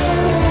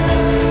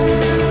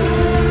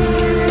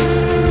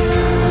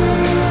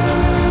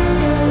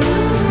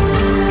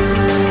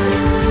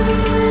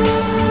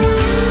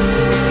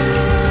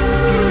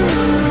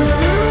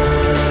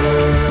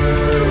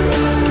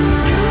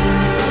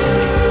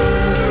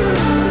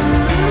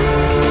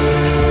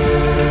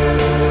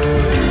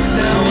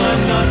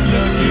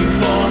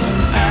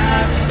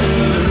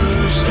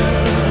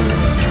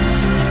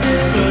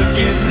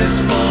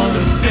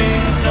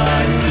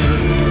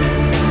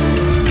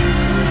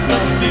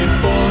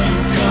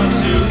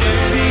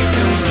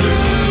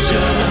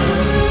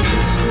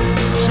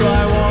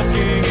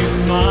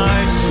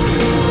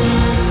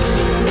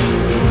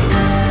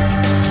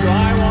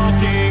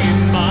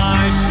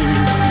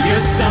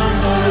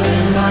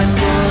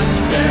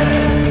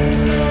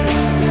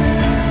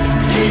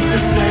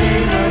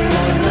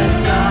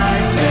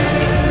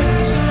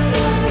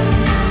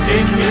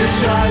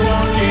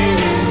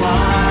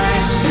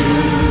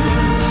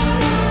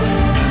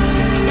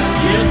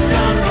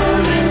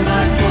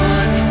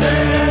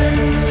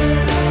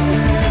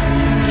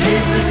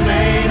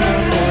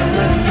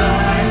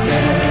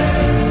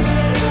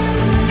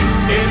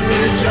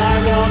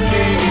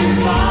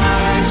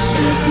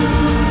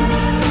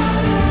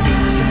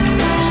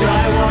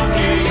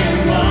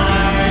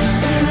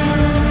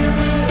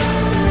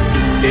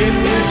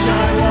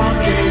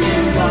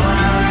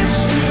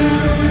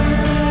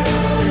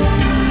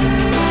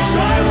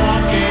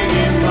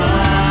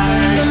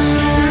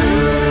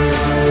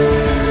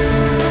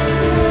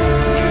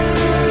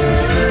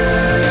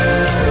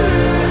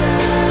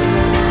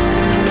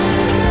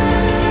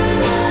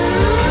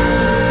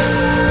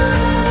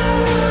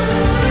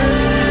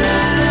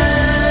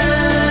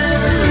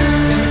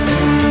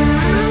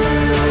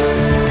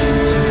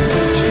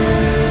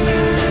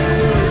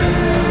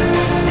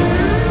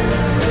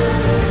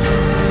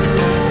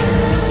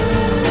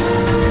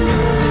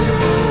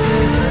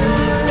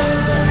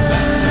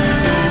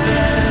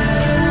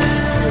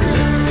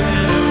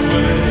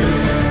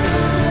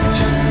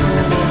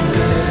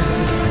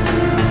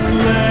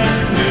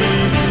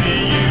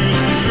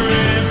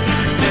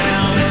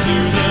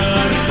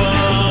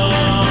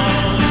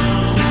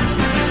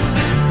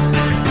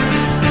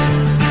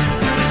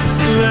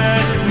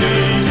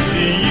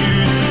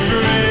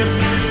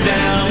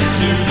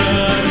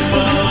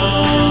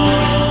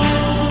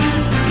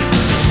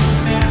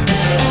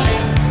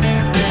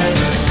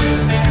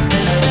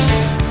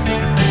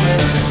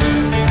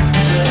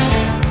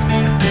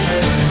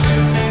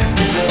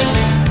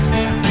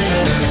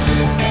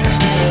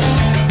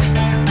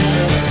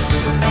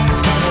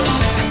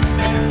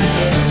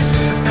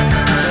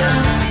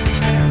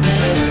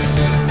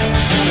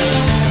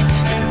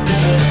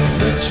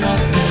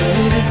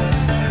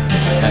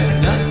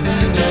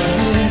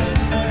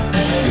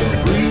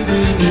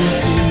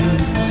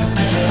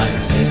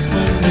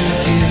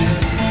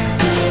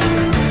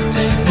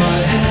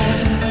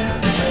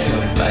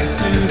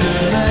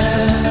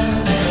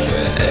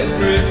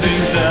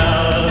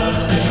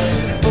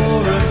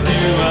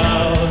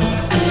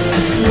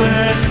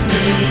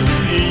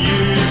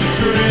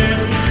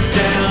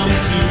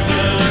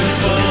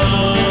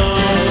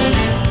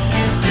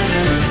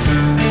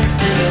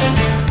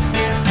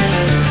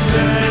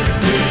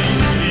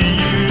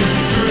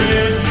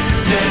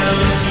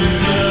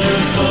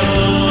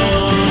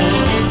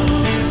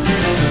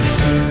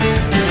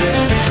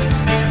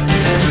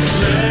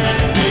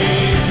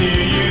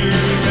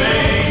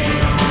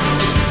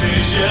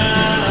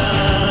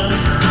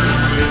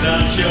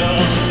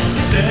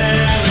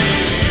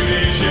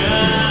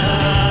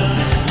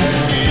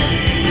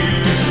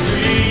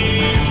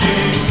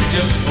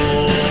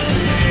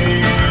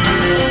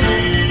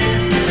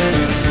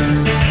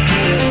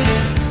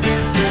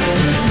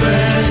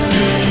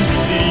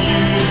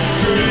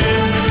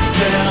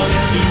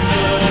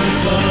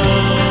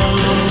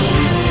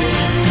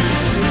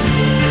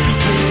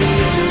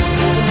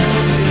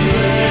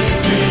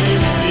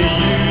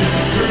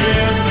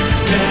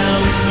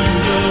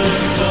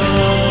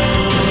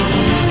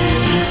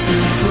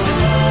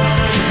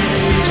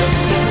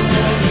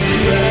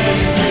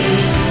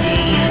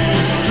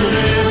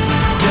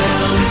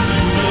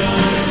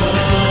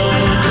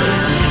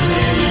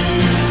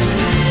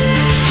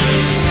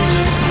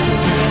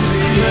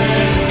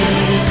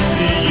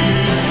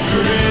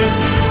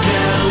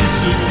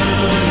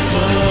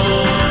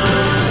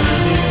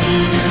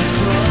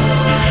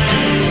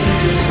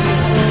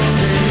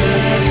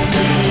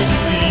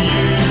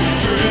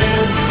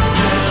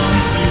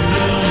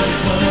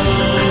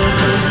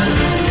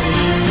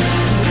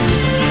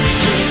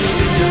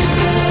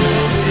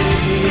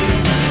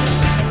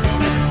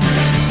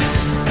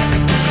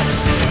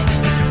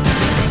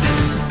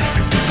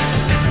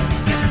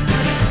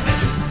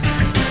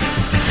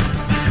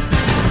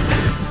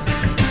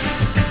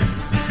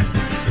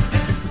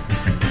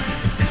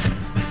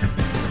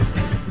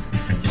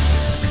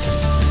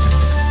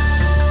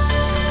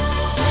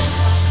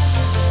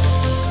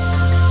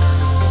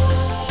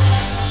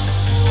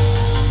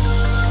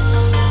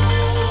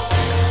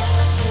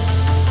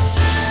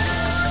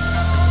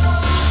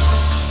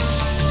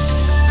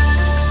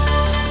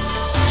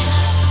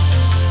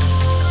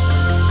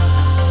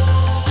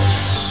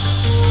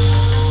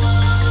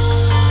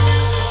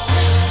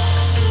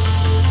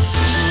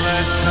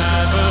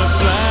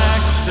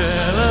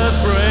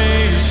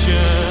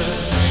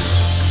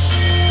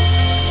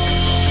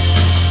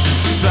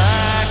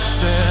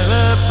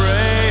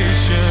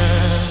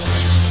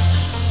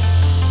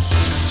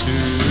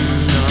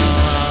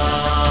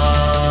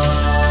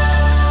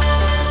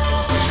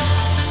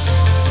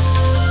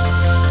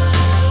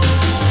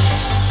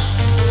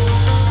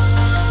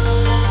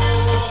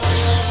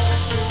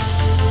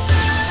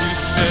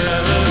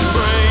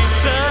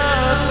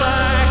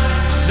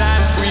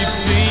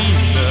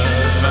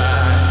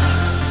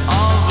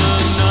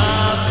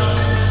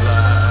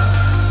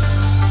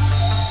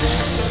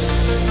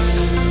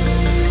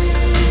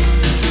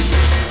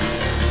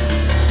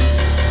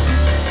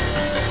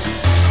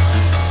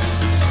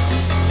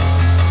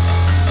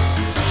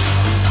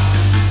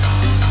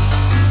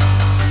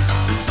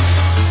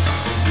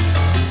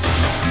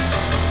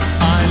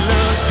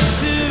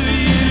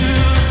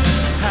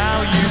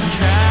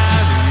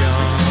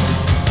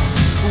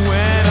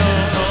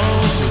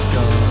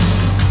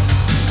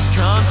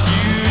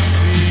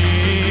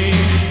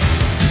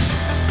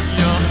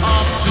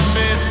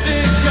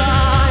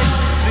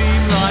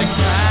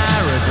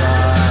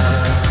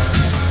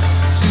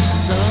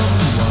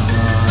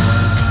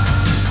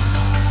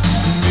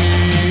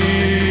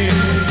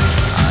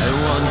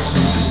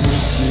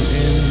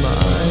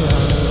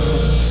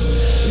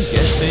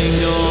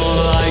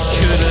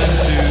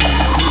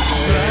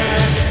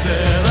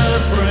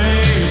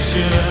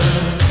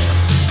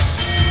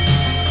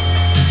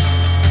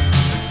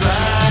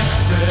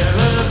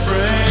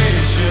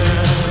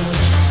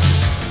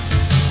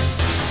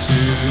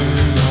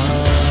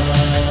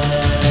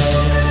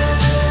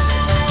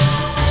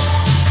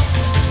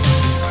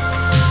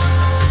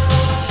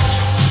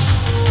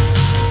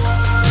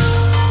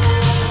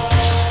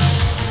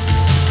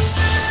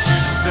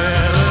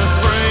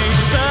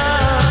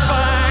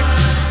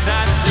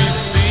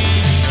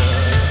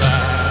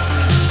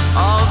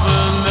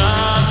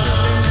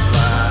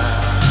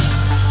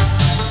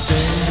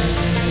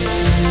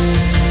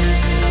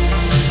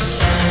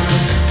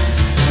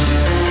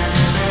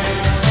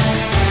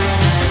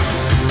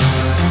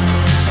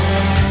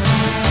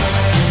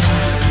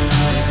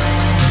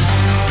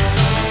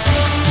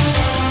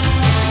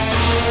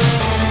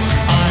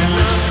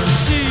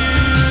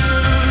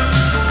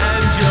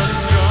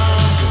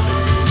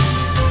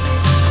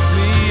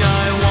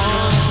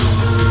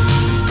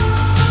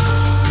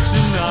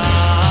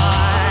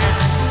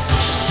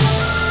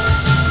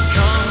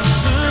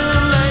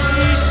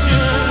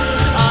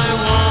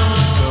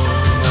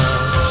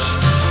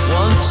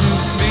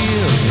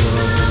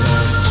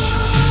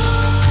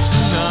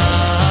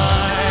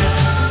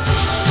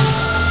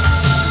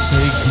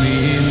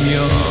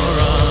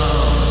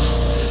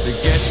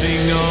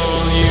 getting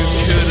all you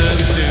couldn't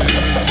do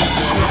today.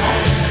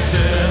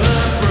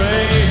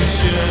 Celebration.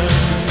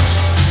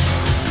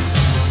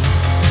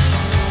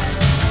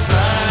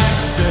 Black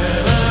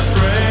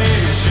celebration.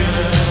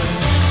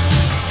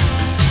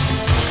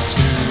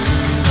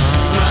 Tonight.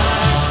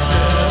 Black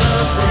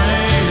celebration.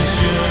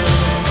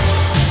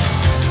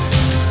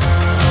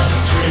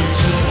 Drink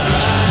to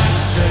black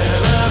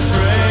celebration.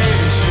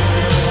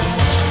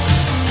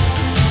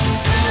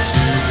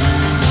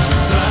 Tonight.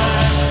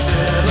 Black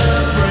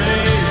celebration.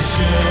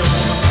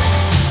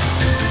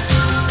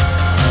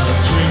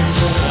 Drink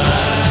to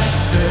black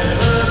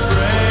celebration.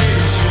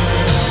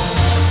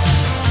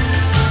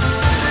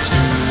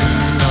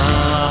 Tonight.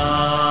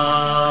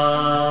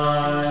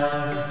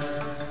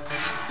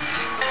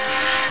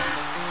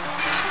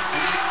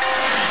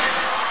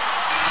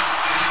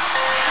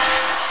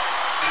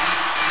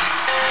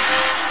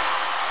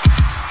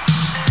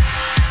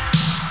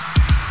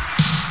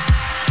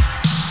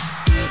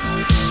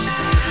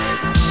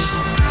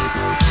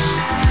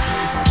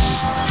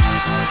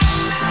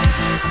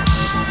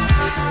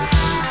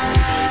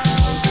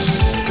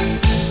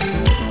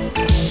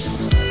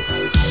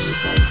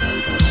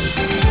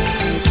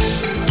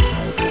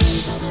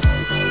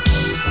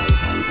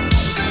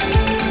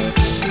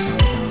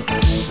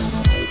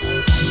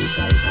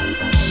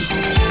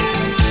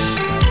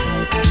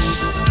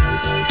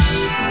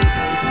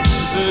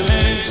 The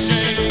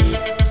handshake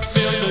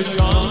sealed the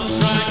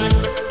contract.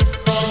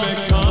 From a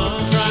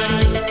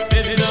contract,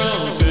 there's no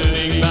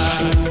turning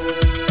back.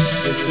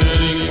 The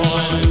turning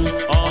point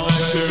of a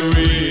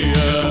career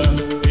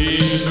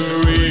begins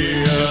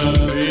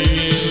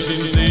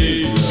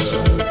indeed.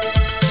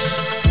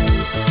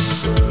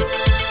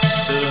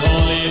 The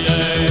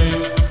holiday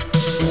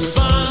was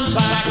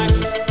fun-packed.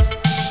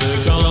 The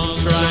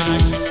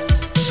contract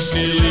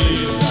still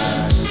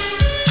intact.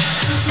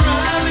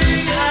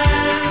 Grabbing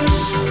hands,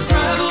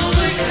 gravel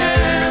they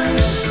can,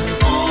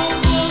 all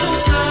for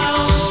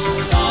themselves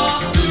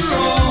after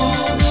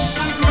all.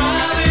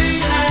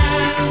 Grabbing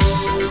hands,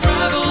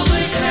 gravel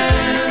they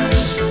can,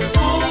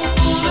 all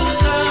for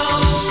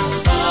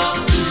themselves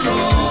after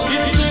all.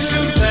 It's a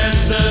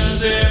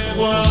competitive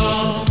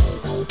world.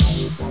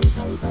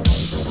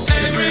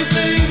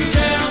 Everything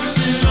counts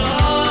in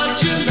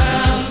large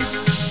amounts.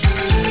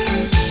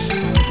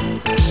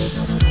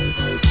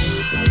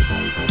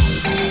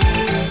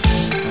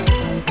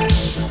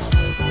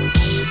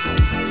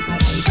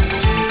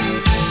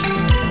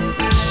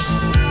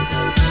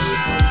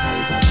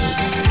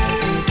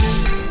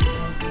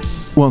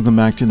 Welcome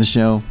back to the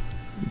show.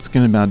 It's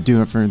gonna about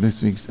do it for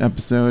this week's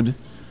episode.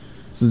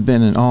 This has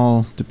been an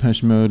all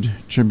Depeche Mode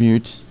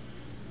tribute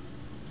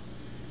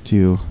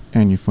to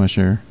Andrew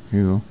Fletcher,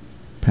 who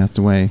passed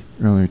away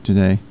earlier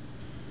today.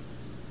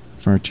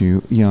 Far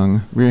too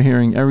young. We're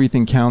hearing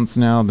Everything Counts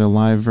now, the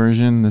live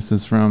version. This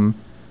is from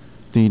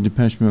the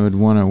Depeche Mode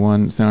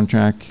 101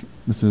 soundtrack.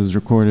 This was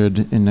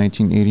recorded in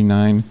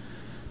 1989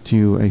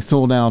 to a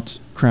sold-out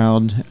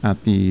crowd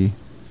at the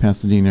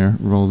Pasadena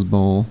Rose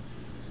Bowl.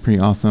 Pretty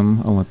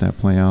awesome. I'll let that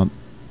play out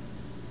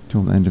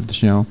till the end of the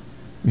show.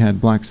 We had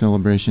Black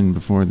Celebration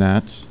before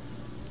that.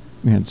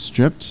 We had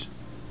Stripped,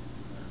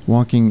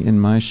 Walking in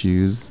My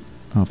Shoes,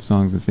 off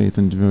Songs of Faith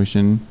and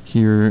Devotion.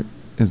 Here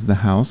is the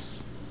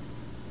House.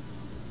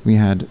 We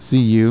had See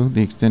You,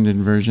 the extended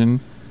version.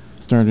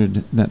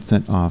 Started that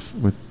set off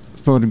with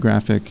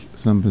Photographic,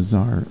 some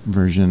bizarre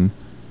version.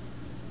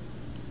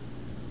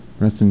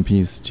 Rest in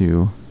peace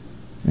to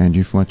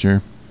Andrew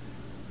Fletcher.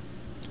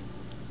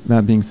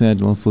 That being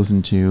said, let's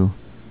listen to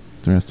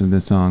the rest of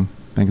this song.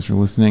 Thanks for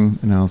listening,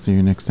 and I'll see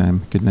you next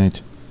time. Good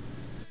night.